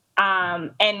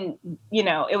 And,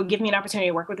 it would give me an opportunity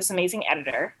to work with this amazing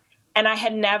editor. And I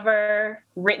had never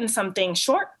written something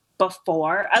short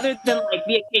before other than like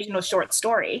the occasional short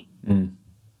story.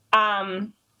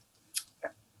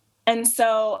 And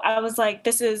so I was like,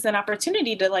 this is an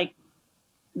opportunity to like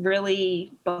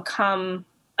really become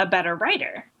a better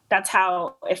writer. That's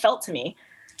how it felt to me.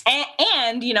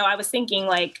 And I was thinking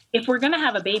like, if we're going to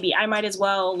have a baby, I might as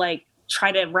well like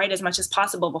try to write as much as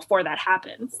possible before that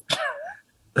happens.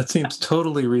 That seems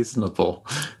totally reasonable.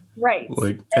 Right.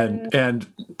 Like, and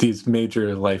these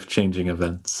major life-changing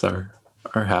events are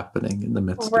happening in the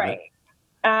midst of it.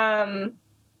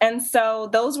 And so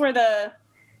those were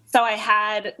so I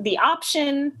had the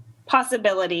option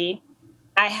possibility.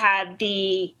 I had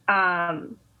the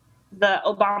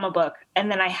Obama book,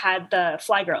 and then I had the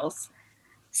Fly Girls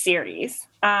series.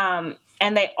 And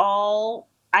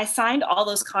I signed all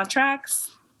those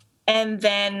contracts, and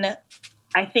then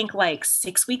I think like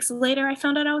 6 weeks later, I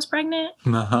found out I was pregnant,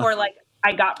 or like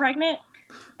I got pregnant.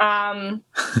 And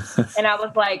I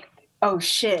was like, oh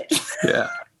shit. Yeah.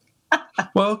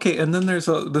 Well, okay, and then there's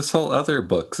this whole other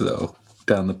book though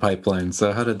down the pipeline.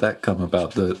 So how did that come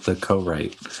about? The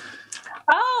co-write.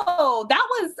 Oh,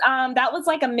 that was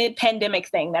like a mid-pandemic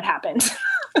thing that happened.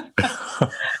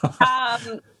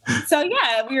 So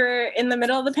yeah, we were in the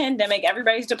middle of the pandemic.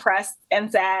 Everybody's depressed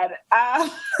and sad.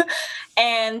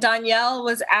 And Danielle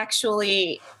was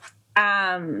actually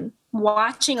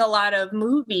watching a lot of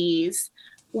movies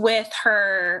with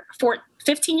her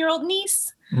 15-year-old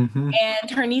niece. Mm-hmm.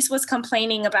 And her niece was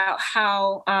complaining about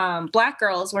how Black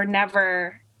girls were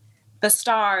never the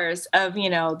stars of,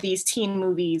 these teen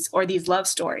movies or these love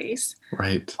stories.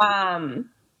 Right.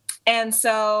 And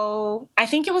so I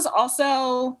think it was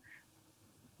around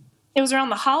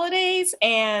the holidays,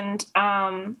 and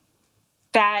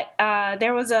that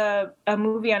there was a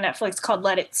movie on Netflix called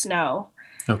Let It Snow.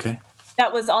 Okay.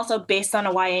 That was also based on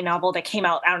a YA novel that came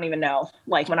out, I don't even know,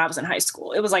 like when I was in high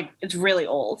school. It's really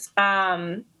old.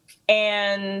 And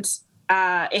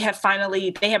they had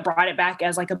brought it back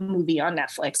as like a movie on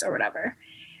Netflix or whatever.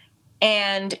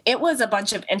 And it was a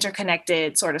bunch of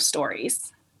interconnected sort of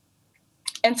stories.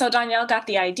 And so Danielle got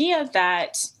the idea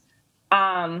that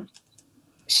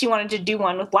she wanted to do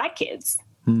one with Black kids.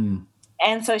 And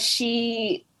so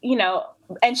she,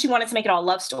 and she wanted to make it all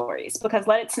love stories, because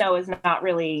Let It Snow is not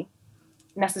really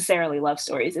necessarily love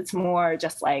stories. It's more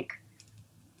just like,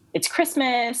 it's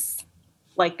Christmas,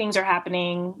 like things are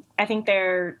happening. I think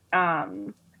there's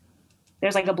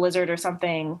like a blizzard or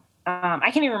something.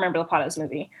 I can't even remember the plot of this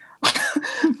movie.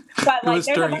 But like,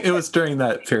 it was during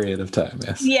that period of time.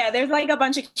 Yes. Yeah, there's like a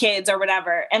bunch of kids or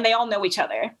whatever, and they all know each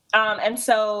other. And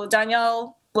so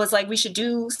Danielle was like, we should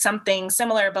do something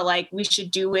similar, but like we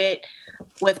should do it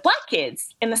with Black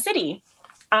kids in the city.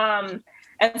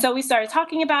 And so we started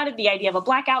talking about it. The idea of a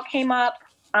blackout came up.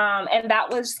 And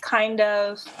that was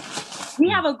we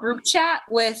have a group chat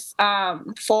with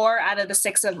 4 out of the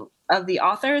 6 of the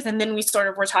authors. And then we sort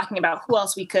of were talking about who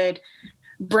else we could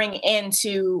bring in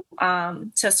to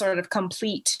sort of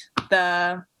complete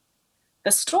the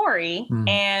story.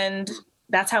 And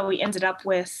that's how we ended up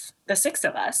with the 6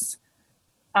 of us.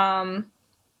 And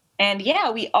yeah,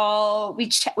 we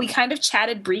kind of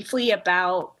chatted briefly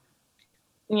about,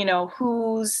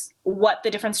 what the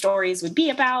different stories would be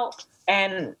about.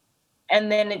 And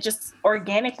then it just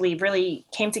organically really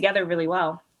came together really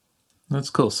well. That's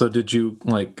cool. So did you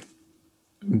like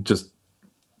just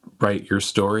write your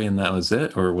story and that was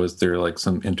it? Or was there like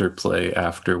some interplay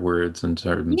afterwards in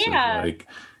terms of like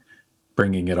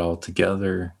bringing it all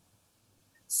together?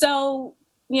 So,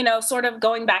 sort of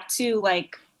going back to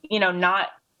like, not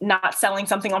selling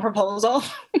something on proposal.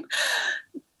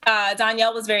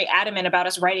 Danielle was very adamant about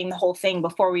us writing the whole thing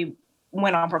before we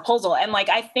went on proposal. And like,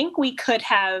 I think we could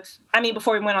have,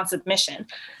 before we went on submission.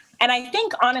 And I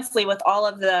think honestly, with all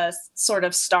of the sort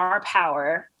of star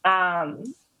power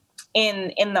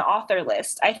in the author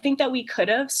list, I think that we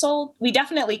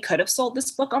definitely could have sold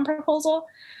this book on proposal,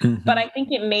 but I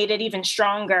think it made it even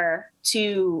stronger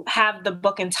to have the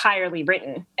book entirely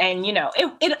written. And,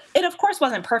 it of course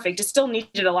wasn't perfect. It still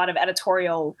needed a lot of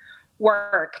editorial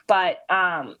work, but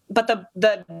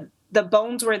the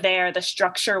bones were there, the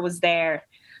structure was there,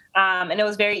 and it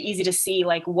was very easy to see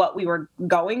like what we were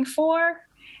going for.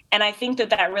 And I think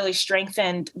that really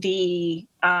strengthened the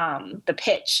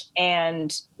pitch,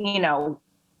 and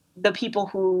the people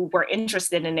who were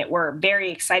interested in it were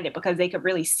very excited because they could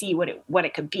really see what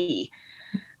it could be.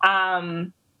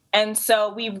 And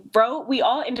so we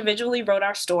all individually wrote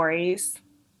our stories.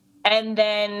 And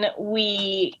then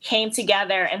we came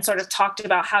together and sort of talked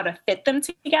about how to fit them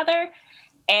together.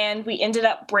 And we ended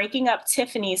up breaking up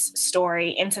Tiffany's story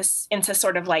into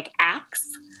sort of like acts.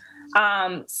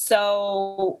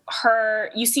 So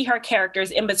you see her characters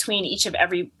in between each of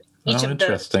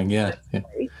interesting. Yeah.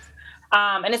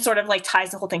 And it sort of like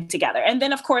ties the whole thing together. And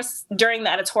then of course, during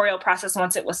the editorial process,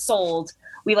 once it was sold,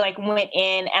 we like went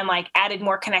in and like added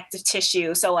more connective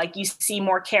tissue. So like you see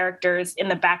more characters in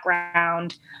the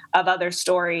background of other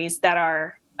stories that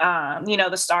are,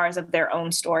 the stars of their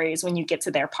own stories when you get to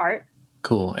their part.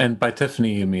 Cool. And by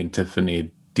Tiffany, you mean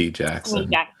Tiffany D.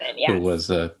 Jackson, yes. Who was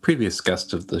a previous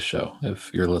guest of the show,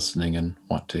 if you're listening and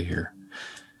want to hear.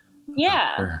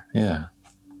 Yeah. Her. Yeah.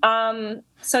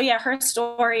 So yeah, her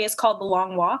story is called The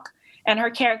Long Walk, and her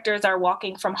characters are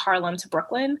walking from Harlem to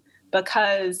Brooklyn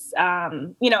because,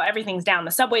 everything's down.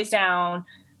 The subway's down,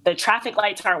 the traffic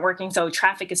lights aren't working, so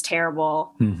traffic is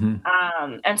terrible.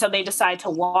 And so they decide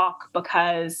to walk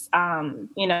because,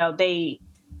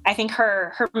 I think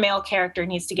her male character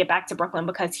needs to get back to Brooklyn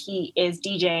because he is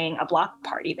DJing a block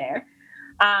party there.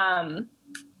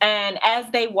 And as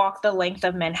they walk the length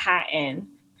of Manhattan,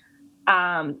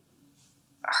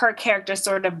 her character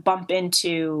sort of bump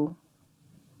into,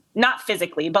 not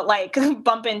physically, but like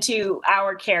bump into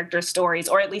our character stories,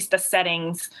 or at least the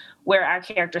settings where our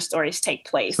character stories take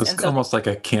place. So it's almost like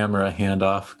a camera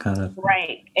handoff kind of thing.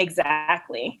 Right,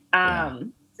 exactly. Yeah.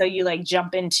 So you like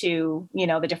jump into,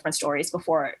 the different stories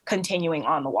before continuing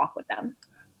on the walk with them.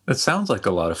 It sounds like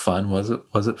a lot of fun. Was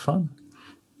it fun?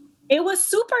 It was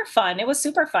super fun.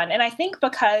 And I think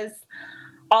because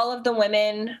all of the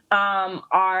women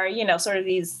are, sort of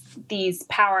these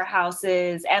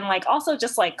powerhouses, and like also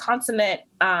just like consummate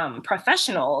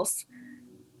professionals,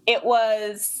 it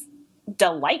was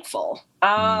delightful.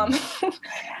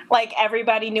 Like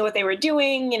everybody knew what they were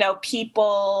doing.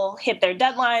 People hit their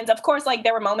deadlines. Of course, like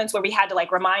there were moments where we had to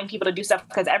like remind people to do stuff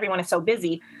because everyone is so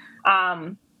busy.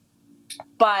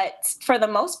 But for the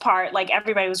most part, like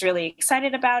everybody was really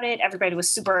excited about it. Everybody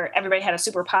had a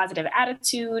super positive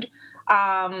attitude.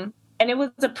 And it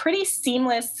was a pretty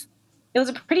seamless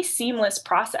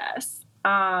process.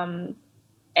 And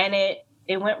it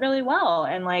went really well.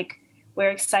 And like,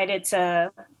 we're excited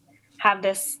to have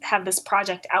this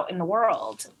project out in the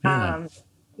world. Yeah.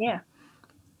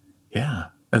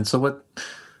 And so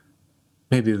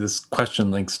maybe this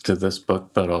question links to this book,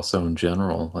 but also in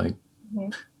general, like,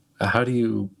 how do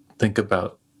you think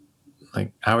about,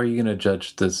 like, how are you going to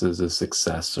judge this as a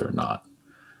success or not?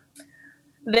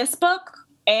 This book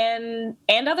and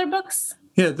other books?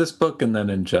 Yeah, this book, and then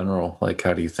in general, like,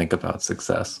 how do you think about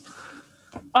success?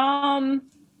 For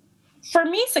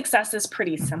me, success is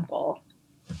pretty simple.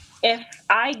 If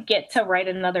I get to write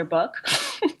another book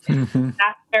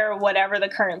after whatever the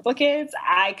current book is,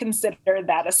 I consider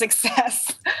that a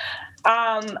success.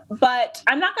 But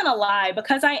I'm not going to lie,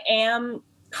 because I am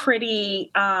pretty,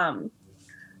 I'm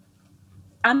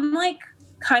like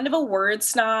kind of a word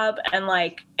snob and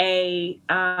like I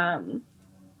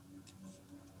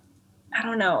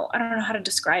don't know how to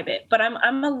describe it, but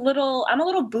I'm a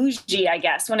little bougie, I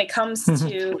guess, when it comes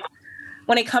to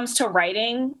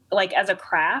writing, like as a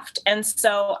craft. And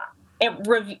so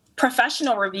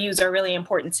professional reviews are really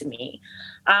important to me.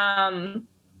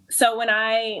 So when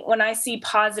I see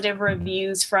positive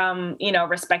reviews from,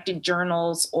 respected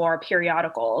journals or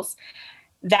periodicals,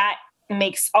 that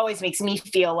always makes me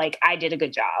feel like I did a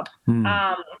good job.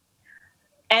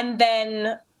 And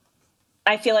then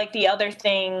I feel like the other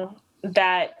thing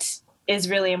that is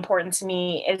really important to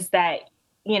me is that,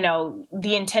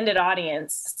 the intended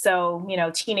audience, so,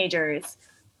 teenagers,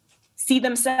 see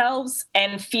themselves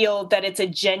and feel that it's a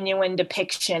genuine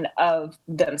depiction of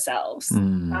themselves.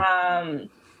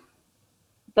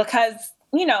 Because,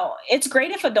 it's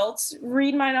great if adults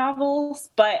read my novels,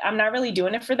 but I'm not really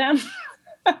doing it for them.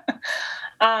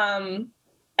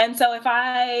 And so if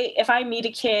I meet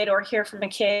a kid or hear from a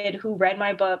kid who read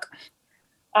my book,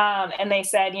 and they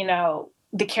said,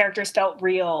 the characters felt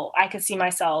real, I could see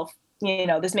myself,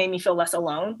 this made me feel less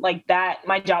alone, like that,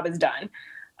 my job is done.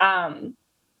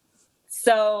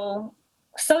 So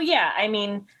yeah, I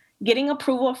mean, getting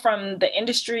approval from the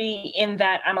industry in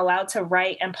that I'm allowed to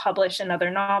write and publish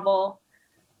another novel,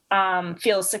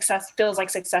 feels like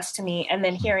success to me. And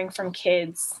then hearing from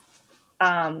kids,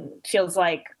 feels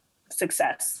like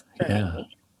success for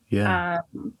me. Yeah.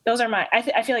 Those are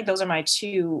I feel like those are my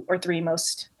 2 or 3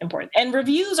 most important. And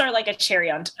reviews are like a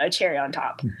cherry on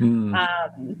top.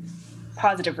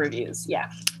 Positive reviews.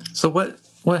 Yeah. So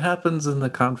what happens in the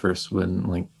converse when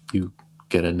like you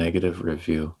get a negative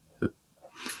review?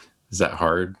 Is that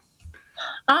hard?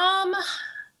 I've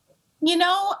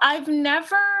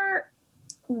never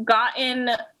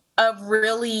gotten a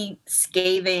really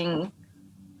scathing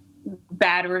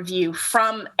bad review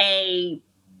from a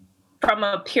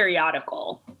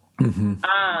periodical.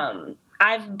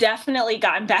 I've definitely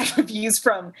gotten bad reviews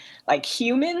from like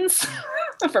humans,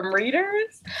 from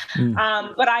readers.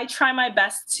 But I try my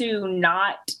best to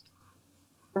not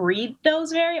read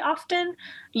those very often.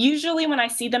 Usually when I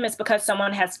see them, it's because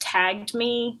someone has tagged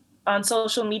me on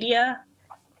social media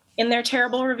in their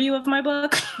terrible review of my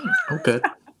book. Okay.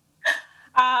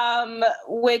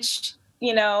 Which,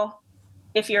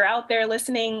 if you're out there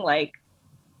listening, like,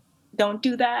 don't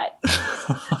do that.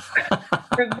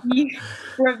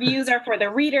 Reviews are for the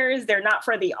readers. They're not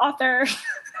for the author.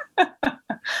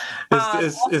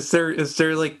 Is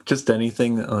there like just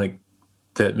anything like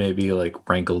that maybe like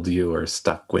rankled you or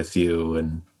stuck with you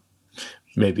and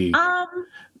maybe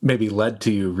led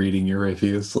to you reading your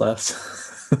reviews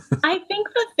less? I think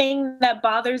the thing that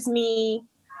bothers me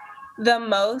the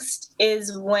most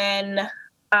is when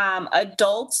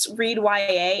adults read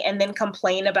YA and then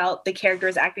complain about the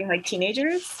characters acting like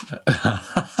teenagers.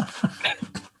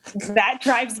 that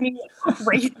drives me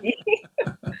crazy.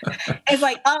 It's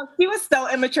like, oh, she was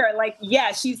so immature. Like,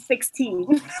 yeah, she's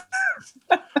 16.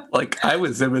 Like, I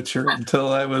was immature until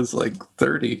I was like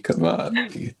 30. Come on.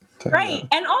 Right.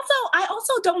 And also, I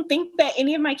also don't think that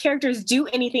any of my characters do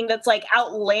anything that's like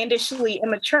outlandishly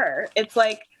immature. It's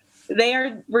like they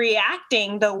are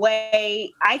reacting the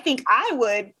way I think I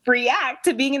would react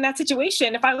to being in that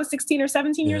situation if I was 16 or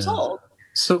 17 years old.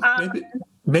 So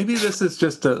maybe this is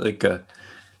just a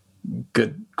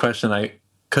good question I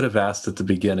could have asked at the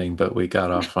beginning, but we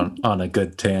got off on a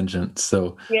good tangent.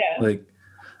 So Yeah. like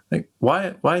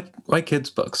why kids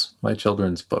books? Why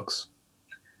children's books?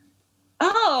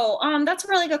 Oh, that's a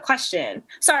really good question.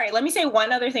 Sorry, let me say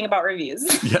one other thing about reviews.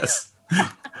 Yes.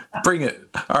 Bring it.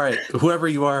 All right. Whoever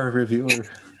you are, reviewer.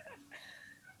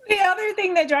 The other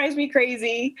thing that drives me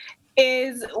crazy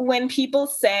is when people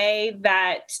say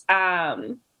that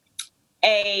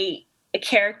a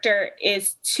character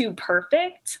is too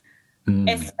perfect,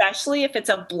 especially if it's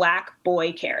a Black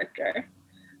boy character.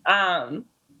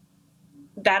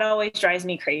 That always drives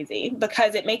me crazy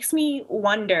because it makes me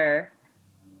wonder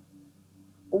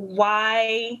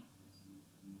why.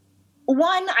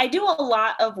 One, I do a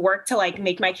lot of work to like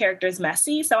make my characters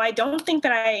messy, so I don't think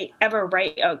that I ever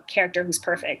write a character who's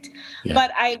perfect. Yeah.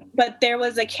 But there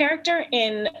was a character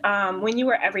in When You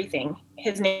Were Everything.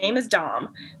 His name is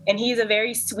Dom, and he's a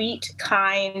very sweet,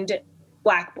 kind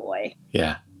Black boy.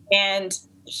 Yeah. And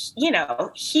he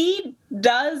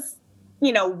does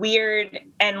weird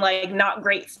and like not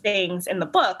great things in the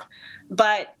book,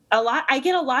 but I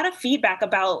get a lot of feedback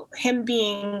about him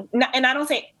being, and I don't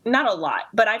say not a lot,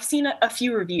 but I've seen a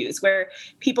few reviews where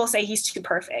people say he's too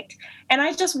perfect. And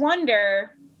I just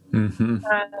wonder,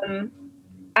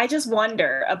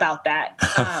 about that.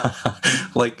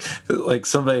 Like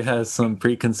somebody has some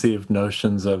preconceived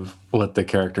notions of what the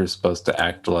character is supposed to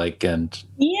act like. I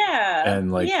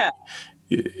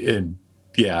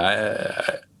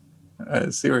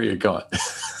see where you're going.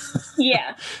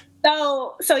 Yeah.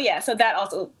 So that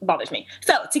also bothers me.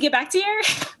 So to get back to your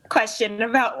question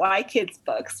about why kids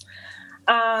books,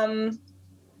 the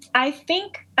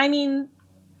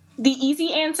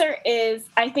easy answer is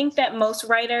I think that most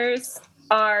writers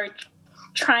are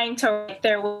trying to write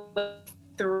their way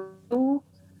through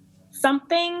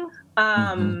something.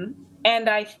 And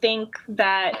I think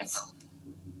that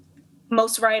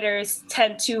most writers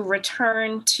tend to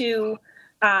return to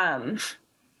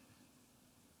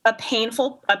a pain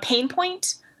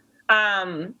point.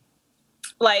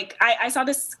 Like I saw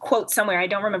this quote somewhere, I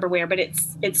don't remember where, but it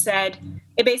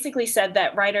basically said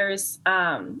that writers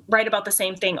write about the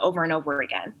same thing over and over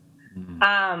again.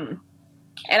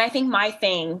 And I think my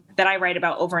thing that I write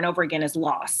about over and over again is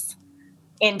loss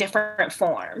in different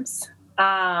forms.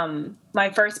 My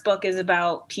first book is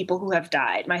about people who have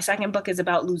died. My second book is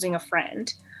about losing a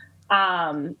friend.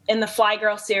 In the Fly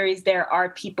Girl series, there are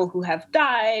people who have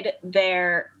died.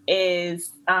 There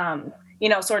is,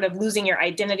 sort of losing your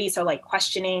identity. So like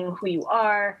questioning who you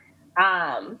are.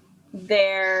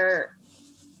 There's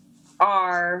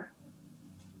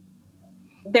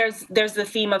the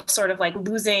theme of sort of like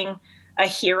losing a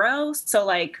hero. So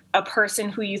like a person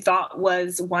who you thought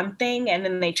was one thing and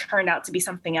then they turned out to be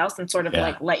something else and sort of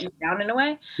like let you down in a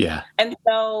way. Yeah. And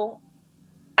so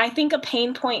I think a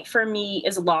pain point for me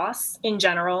is loss in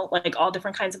general, like all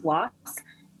different kinds of loss.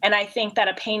 And I think that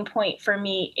a pain point for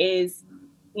me is,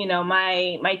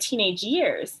 my teenage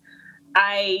years.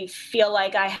 I feel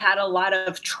like I had a lot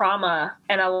of trauma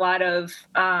and a lot of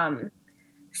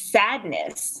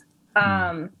sadness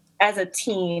as a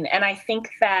teen. And I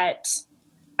think that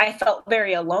I felt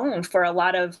very alone for a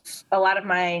lot of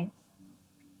my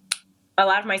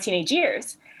teenage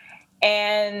years.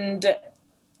 And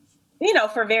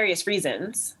for various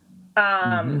reasons.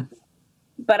 But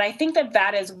I think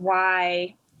that is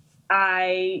why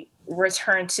I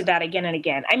return to that again and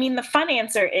again. I mean, the fun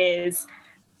answer is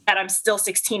that I'm still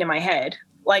 16 in my head.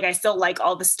 Like, I still like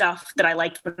all the stuff that I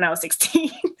liked when I was 16.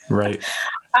 Right.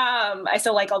 I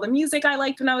still like all the music I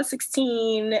liked when I was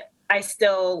 16. I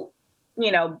still,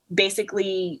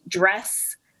 basically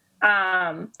dress.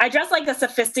 I dress like a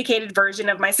sophisticated version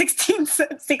of my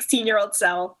 16-year-old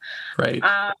self. Right.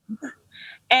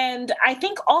 And I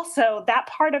think also that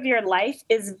part of your life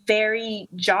is very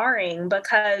jarring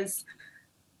because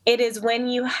it is when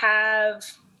you have,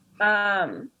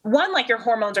 one, like your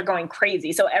hormones are going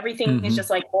crazy. So everything is just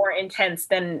like more intense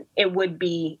than it would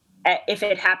be if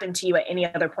it happened to you at any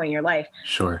other point in your life.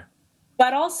 Sure.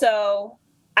 But also,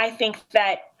 I think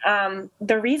that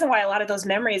the reason why a lot of those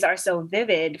memories are so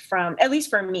vivid from, at least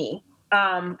for me,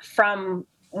 from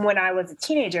when I was a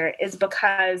teenager is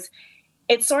because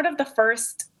it's sort of the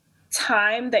first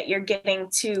time that you're getting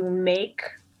to make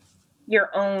your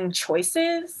own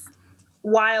choices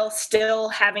while still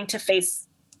having to face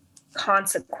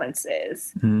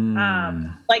consequences,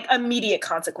 like immediate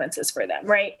consequences for them,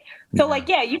 right? So like,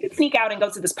 yeah, you could sneak out and go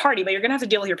to this party, but you're gonna have to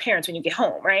deal with your parents when you get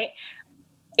home, right?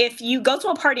 If you go to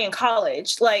a party in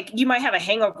college, like you might have a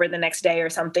hangover the next day or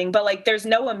something, but like there's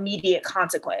no immediate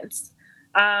consequence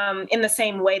in the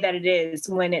same way that it is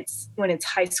when it's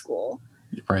high school.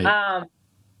 Right.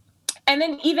 And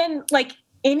then even like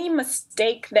any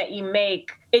mistake that you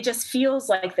make, it just feels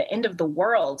like the end of the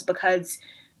world because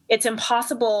it's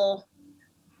impossible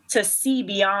to see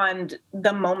beyond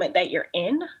the moment that you're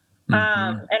in.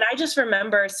 And I just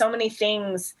remember so many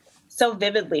things so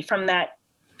vividly from that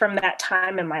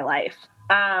time in my life.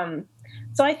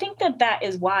 So I think that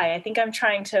is why I think I'm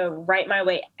trying to write my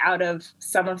way out of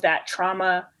some of that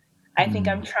trauma. I think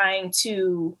I'm trying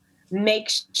to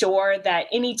make sure that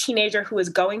any teenager who is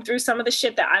going through some of the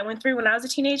shit that I went through when I was a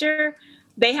teenager,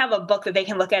 they have a book that they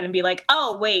can look at and be like,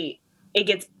 oh, wait, it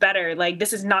gets better. Like,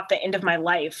 this is not the end of my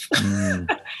life.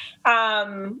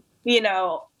 You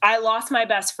know, I lost my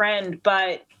best friend,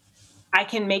 but I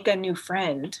can make a new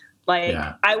friend. Like,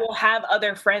 I will have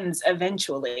other friends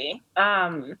eventually.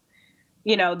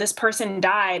 You know, this person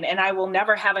died and I will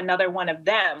never have another one of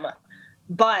them.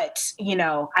 But, you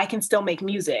know, I can still make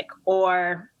music,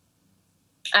 or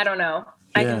I don't know.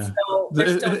 I can still.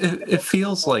 It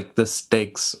feels like the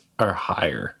stakes are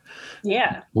higher.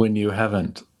 Yeah. When you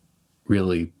haven't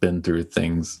really been through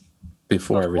things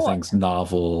before, everything's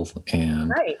novel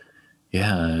and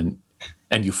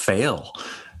and you fail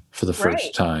for the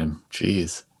first time.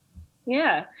 Jeez.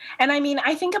 Yeah. And I mean,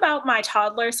 I think about my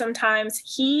toddler sometimes.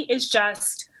 He is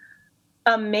just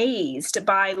amazed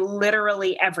by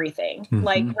literally everything.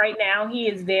 Like right now, he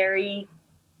is very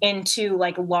into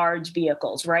like large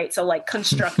vehicles, right? So like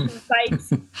construction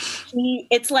sites.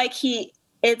 It's like he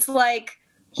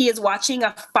is watching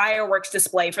a fireworks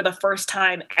display for the first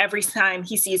time every time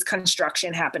he sees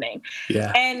construction happening.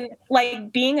 Yeah. And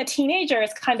like being a teenager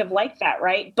is kind of like that,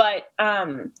 right? But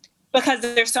because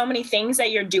there's so many things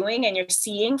that you're doing and you're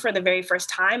seeing for the very first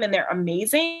time and they're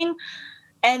amazing.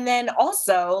 And then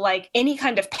also like any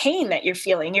kind of pain that you're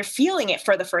feeling it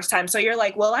for the first time. So you're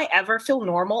like, will I ever feel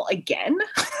normal again?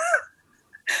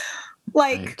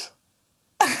 Like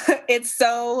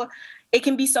it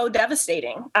can be so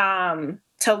devastating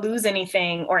to lose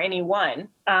anything or anyone.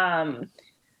 And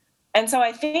so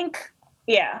I think,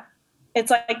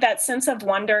 it's like that sense of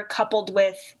wonder coupled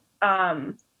with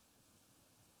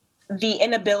the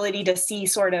inability to see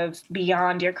sort of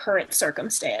beyond your current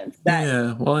circumstance.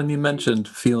 Well, and you mentioned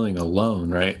feeling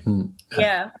alone, right? And,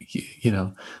 you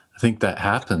know, I think that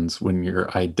happens when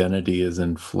your identity is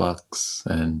in flux,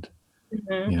 and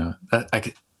you know,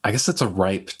 I guess it's a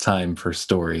ripe time for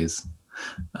stories.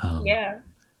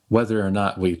 Whether or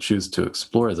not we choose to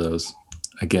explore those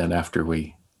again after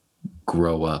we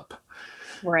grow up.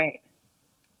 Right.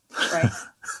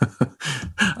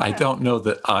 I don't know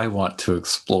that I want to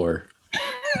explore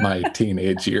my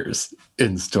teenage years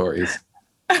in stories.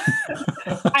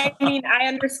 I mean, I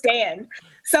understand.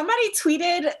 Somebody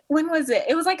tweeted, when was it?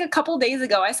 It was like a couple days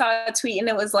ago. I saw a tweet and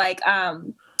it was like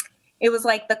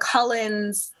the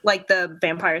Cullens, like the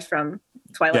vampires from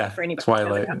Twilight, for anybody.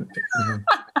 Twilight.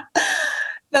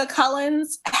 The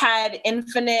Cullens had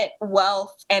infinite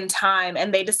wealth and time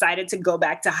and they decided to go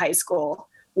back to high school.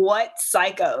 What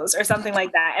psychos, or something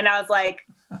like that. And I was like,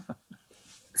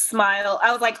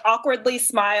 awkwardly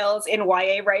smiles in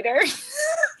YA writer.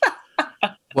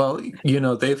 Well, you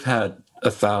know, they've had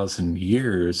 1,000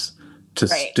 years to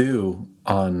stew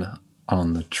on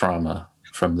the trauma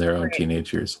from their own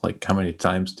teenage years. Like, how many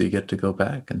times do you get to go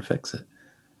back and fix it?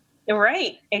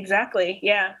 Right. Exactly.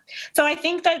 Yeah. So I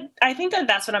think that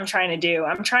that's what I'm trying to do.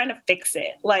 I'm trying to fix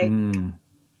it. Like,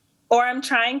 or I'm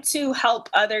trying to help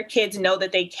other kids know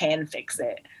that they can fix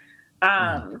it.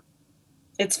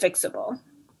 It's fixable.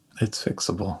 It's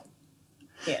fixable.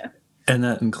 Yeah. And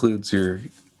that includes your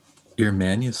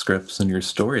manuscripts and your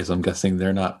stories. I'm guessing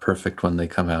they're not perfect when they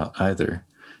come out either.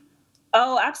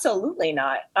 Oh, absolutely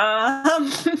not.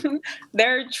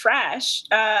 They're trash,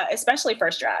 especially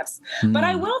first drafts. But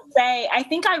I will say, I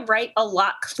think I write a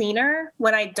lot cleaner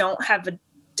when I don't have a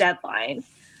deadline.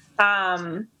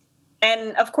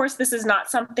 And of course, this is not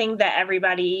something that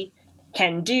everybody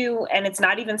can do. And it's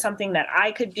not even something that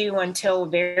I could do until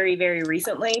very, very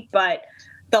recently. But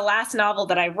the last novel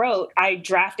that I wrote, I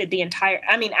drafted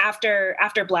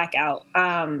after Blackout,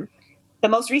 the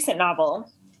most recent novel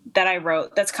that I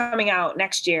wrote that's coming out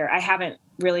next year, I haven't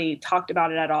really talked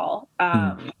about it at all.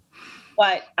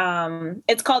 But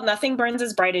it's called Nothing Burns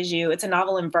as Bright as You. It's a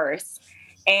novel in verse.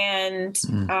 And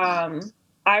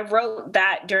I wrote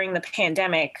that during the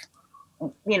pandemic,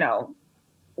 you know,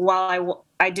 while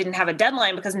I didn't have a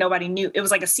deadline because nobody knew. It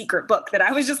was like a secret book that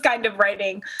I was just kind of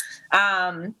writing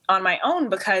on my own,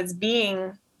 because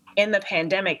being in the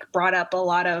pandemic brought up a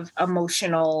lot of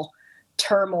emotional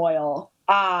turmoil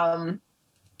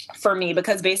for me,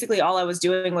 because basically all I was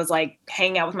doing was like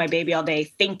hanging out with my baby all day,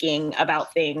 thinking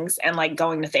about things and like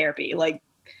going to therapy, like,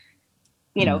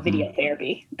 you know, video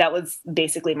therapy. That was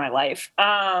basically my life.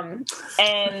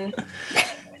 And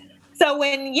so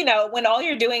when all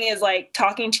you're doing is like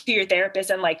talking to your therapist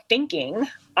and like thinking,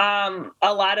 a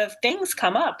lot of things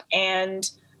come up. And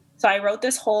so I wrote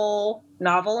this whole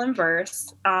novel in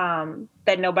verse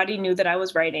that nobody knew that I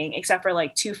was writing except for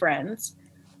like 2 friends.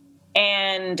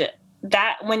 And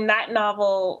when that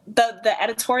novel, the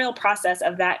editorial process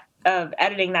of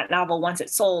editing that novel once it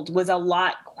sold was a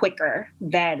lot quicker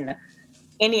than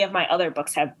any of my other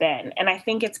books have been. And I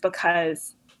think it's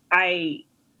because I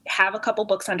have a couple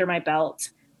books under my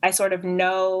belt. I sort of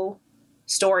know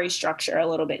story structure a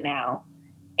little bit now.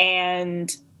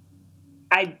 And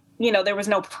there was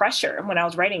no pressure when I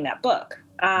was writing that book.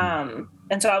 And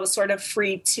so I was sort of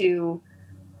free to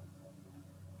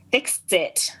fix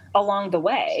it along the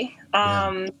way.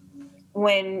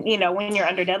 When you're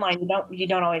under deadline, you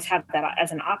don't always have that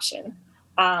as an option.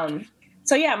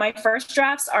 So yeah, my first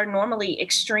drafts are normally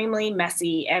extremely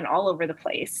messy and all over the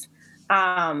place.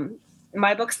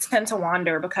 My books tend to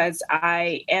wander because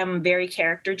I am very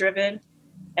character driven.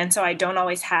 And so I don't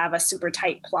always have a super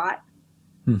tight plot.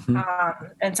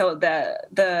 And so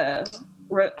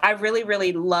I really,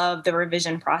 really love the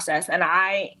revision process. And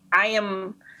I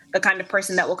am the kind of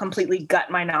person that will completely gut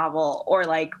my novel or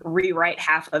like rewrite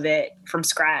half of it from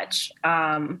scratch.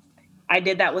 I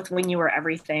did that with When You Were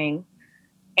Everything.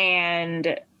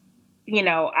 And,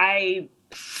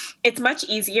 it's much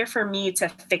easier for me to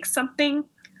fix something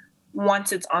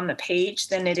once it's on the page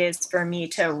than it is for me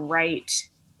to write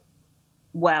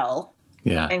well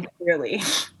and clearly.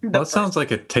 Well, it sounds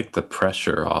like it take the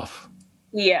pressure off.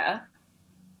 Yeah.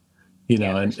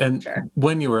 And sure.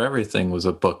 When You Were Everything was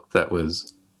a book that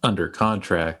was under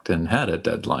contract and had a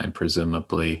deadline,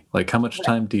 presumably. Like, how much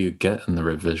time do you get in the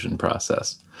revision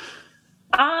process?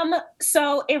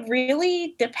 So it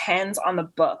really depends on the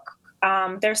book.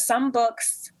 There's some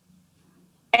books,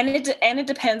 and it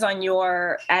depends on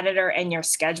your editor and your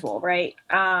schedule, right?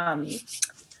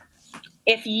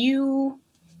 If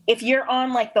you're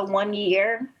on like the 1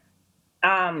 year,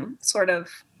 sort of,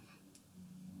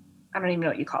 I don't even know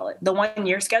what you call it, the 1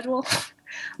 year schedule,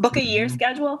 book a year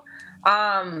schedule,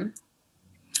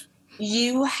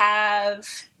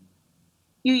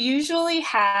 you usually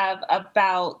have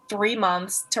about 3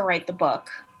 months to write the book,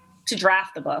 to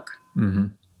draft the book.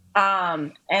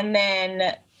 And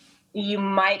then you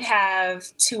might have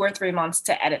 2 or 3 months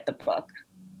to edit the book.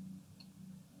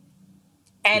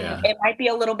 And it might be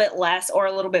a little bit less or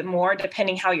a little bit more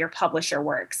depending how your publisher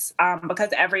works, because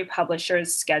every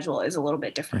publisher's schedule is a little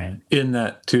bit different. In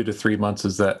that 2 to 3 months,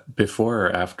 is that before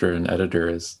or after an editor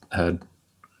has had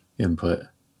input?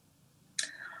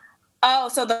 Oh,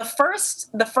 so the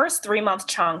first 3 month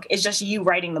chunk is just you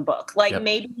writing the book. Like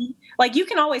maybe like you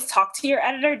can always talk to your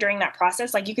editor during that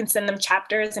process. Like you can send them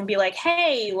chapters and be like,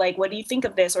 hey, like, what do you think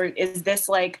of this? Or is this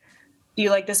like, do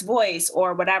you like this voice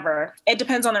or whatever? It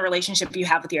depends on the relationship you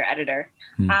have with your editor.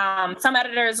 Some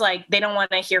editors, like, they don't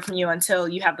want to hear from you until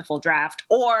you have the full draft,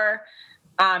 or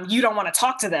you don't want to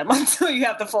talk to them until you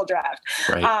have the full draft.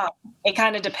 Right. It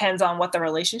kind of depends on what the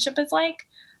relationship is like.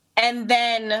 And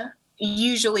then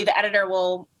usually the editor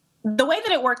the way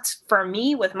that it worked for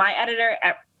me with my editor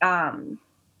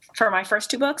for my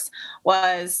first 2 books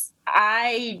was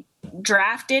I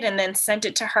drafted and then sent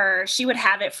it to her. She would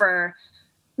have it for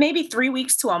maybe 3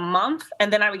 weeks to a month,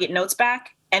 and then I would get notes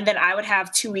back, and then I would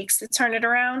have 2 weeks to turn it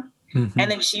around.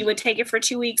 And then she would take it for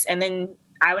 2 weeks, and then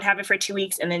I would have it for 2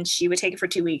 weeks, and then she would take it for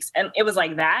 2 weeks. And it was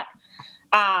like that.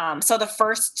 So the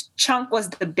first chunk was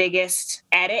the biggest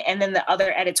edit, and then the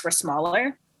other edits were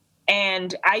smaller.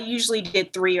 And I usually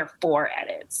did 3 or 4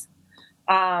 edits.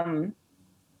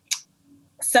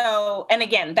 So, and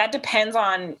again, that depends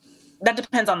on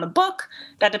the book.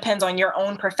 That depends on your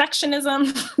own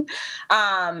perfectionism.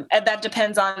 And that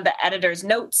depends on the editor's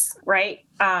notes, right?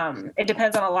 It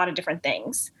depends on a lot of different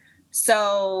things.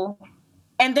 So,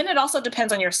 and then it also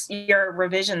depends on your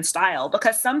revision style,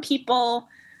 because some people,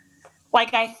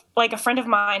 like a friend of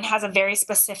mine has a very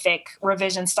specific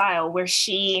revision style where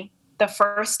the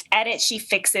first edit, she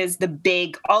fixes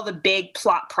all the big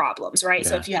plot problems, right? Yeah.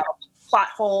 So if you have a plot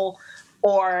hole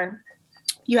or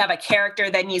you have a character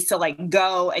that needs to like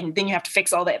go, and then you have to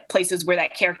fix all the places where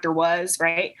that character was,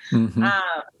 right?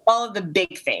 All of the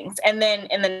big things. And then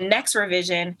in the next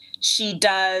revision, she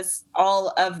does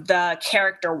all of the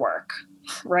character work,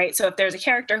 right? So if there's a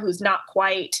character who's not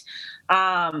quite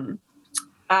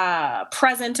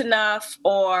present enough,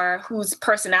 or whose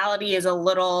personality is a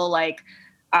little like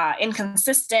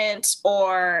inconsistent,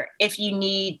 or if you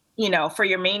need, for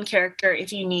your main character,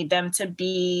 if you need them to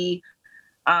be,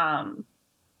 I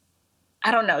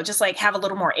don't know, just like have a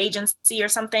little more agency or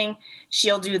something,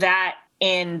 she'll do that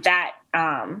in that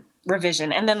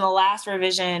revision. And then the last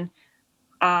revision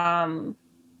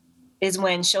is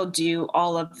when she'll do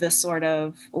all of the sort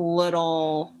of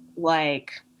little,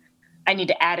 like, I need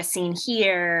to add a scene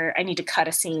here, I need to cut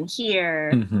a scene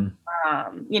here,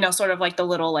 sort of like the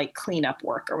little like cleanup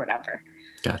work or whatever.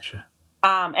 Gotcha.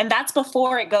 And that's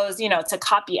before it goes, to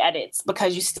copy edits,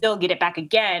 because you still get it back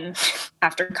again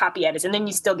after copy edits. And then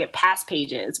you still get pass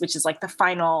pages, which is like the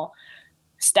final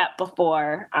step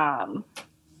before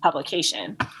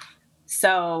publication.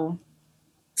 So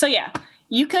yeah,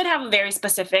 you could have a very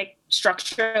specific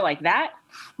structure like that.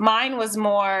 Mine was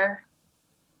more,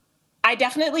 I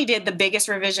definitely did the biggest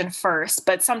revision first,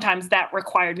 but sometimes that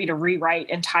required me to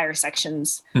rewrite entire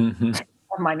sections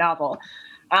of my novel.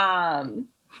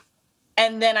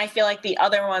 And then I feel like the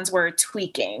other ones were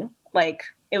tweaking. Like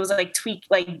it was like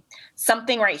like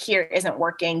something right here isn't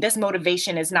working. This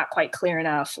motivation is not quite clear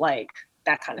enough. Like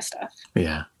that kind of stuff.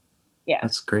 Yeah. Yeah.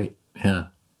 That's great. Yeah.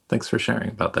 Thanks for sharing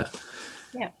about that.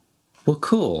 Yeah. Well,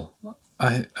 cool.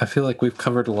 I feel like we've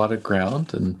covered a lot of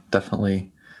ground, and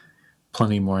definitely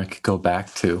plenty more I could go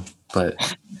back to,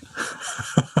 but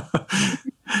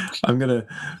I'm gonna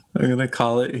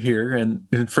call it here.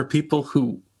 And for people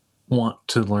who want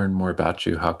to learn more about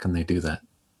you, how can they do that?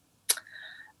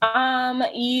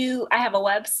 I have a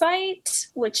website,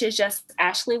 which is just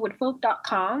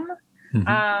ashleywoodfolk.com.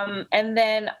 And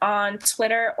then on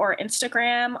Twitter or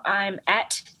Instagram, I'm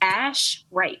at Ash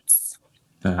Writes.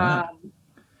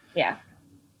 Yeah.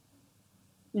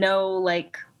 No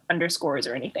like underscores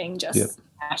or anything, just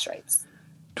Ash Writes.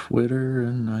 Twitter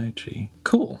and IG.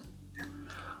 Cool.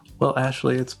 Well,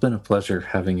 Ashley, it's been a pleasure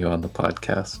having you on the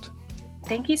podcast.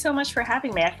 Thank you so much for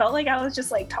having me. I felt like I was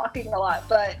just like talking a lot,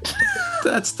 but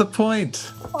that's the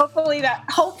point. Hopefully that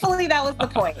was the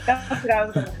point. That's what I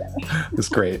was going to say. It's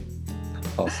great.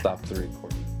 I'll stop the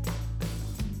recording.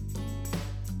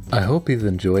 I hope you've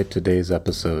enjoyed today's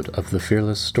episode of The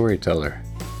Fearless Storyteller.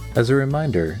 As a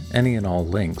reminder, any and all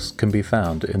links can be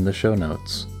found in the show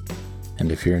notes. And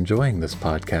if you're enjoying this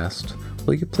podcast,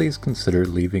 will you please consider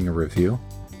leaving a review?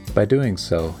 By doing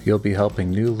so, you'll be helping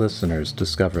new listeners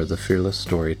discover the Fearless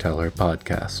Storyteller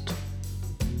podcast.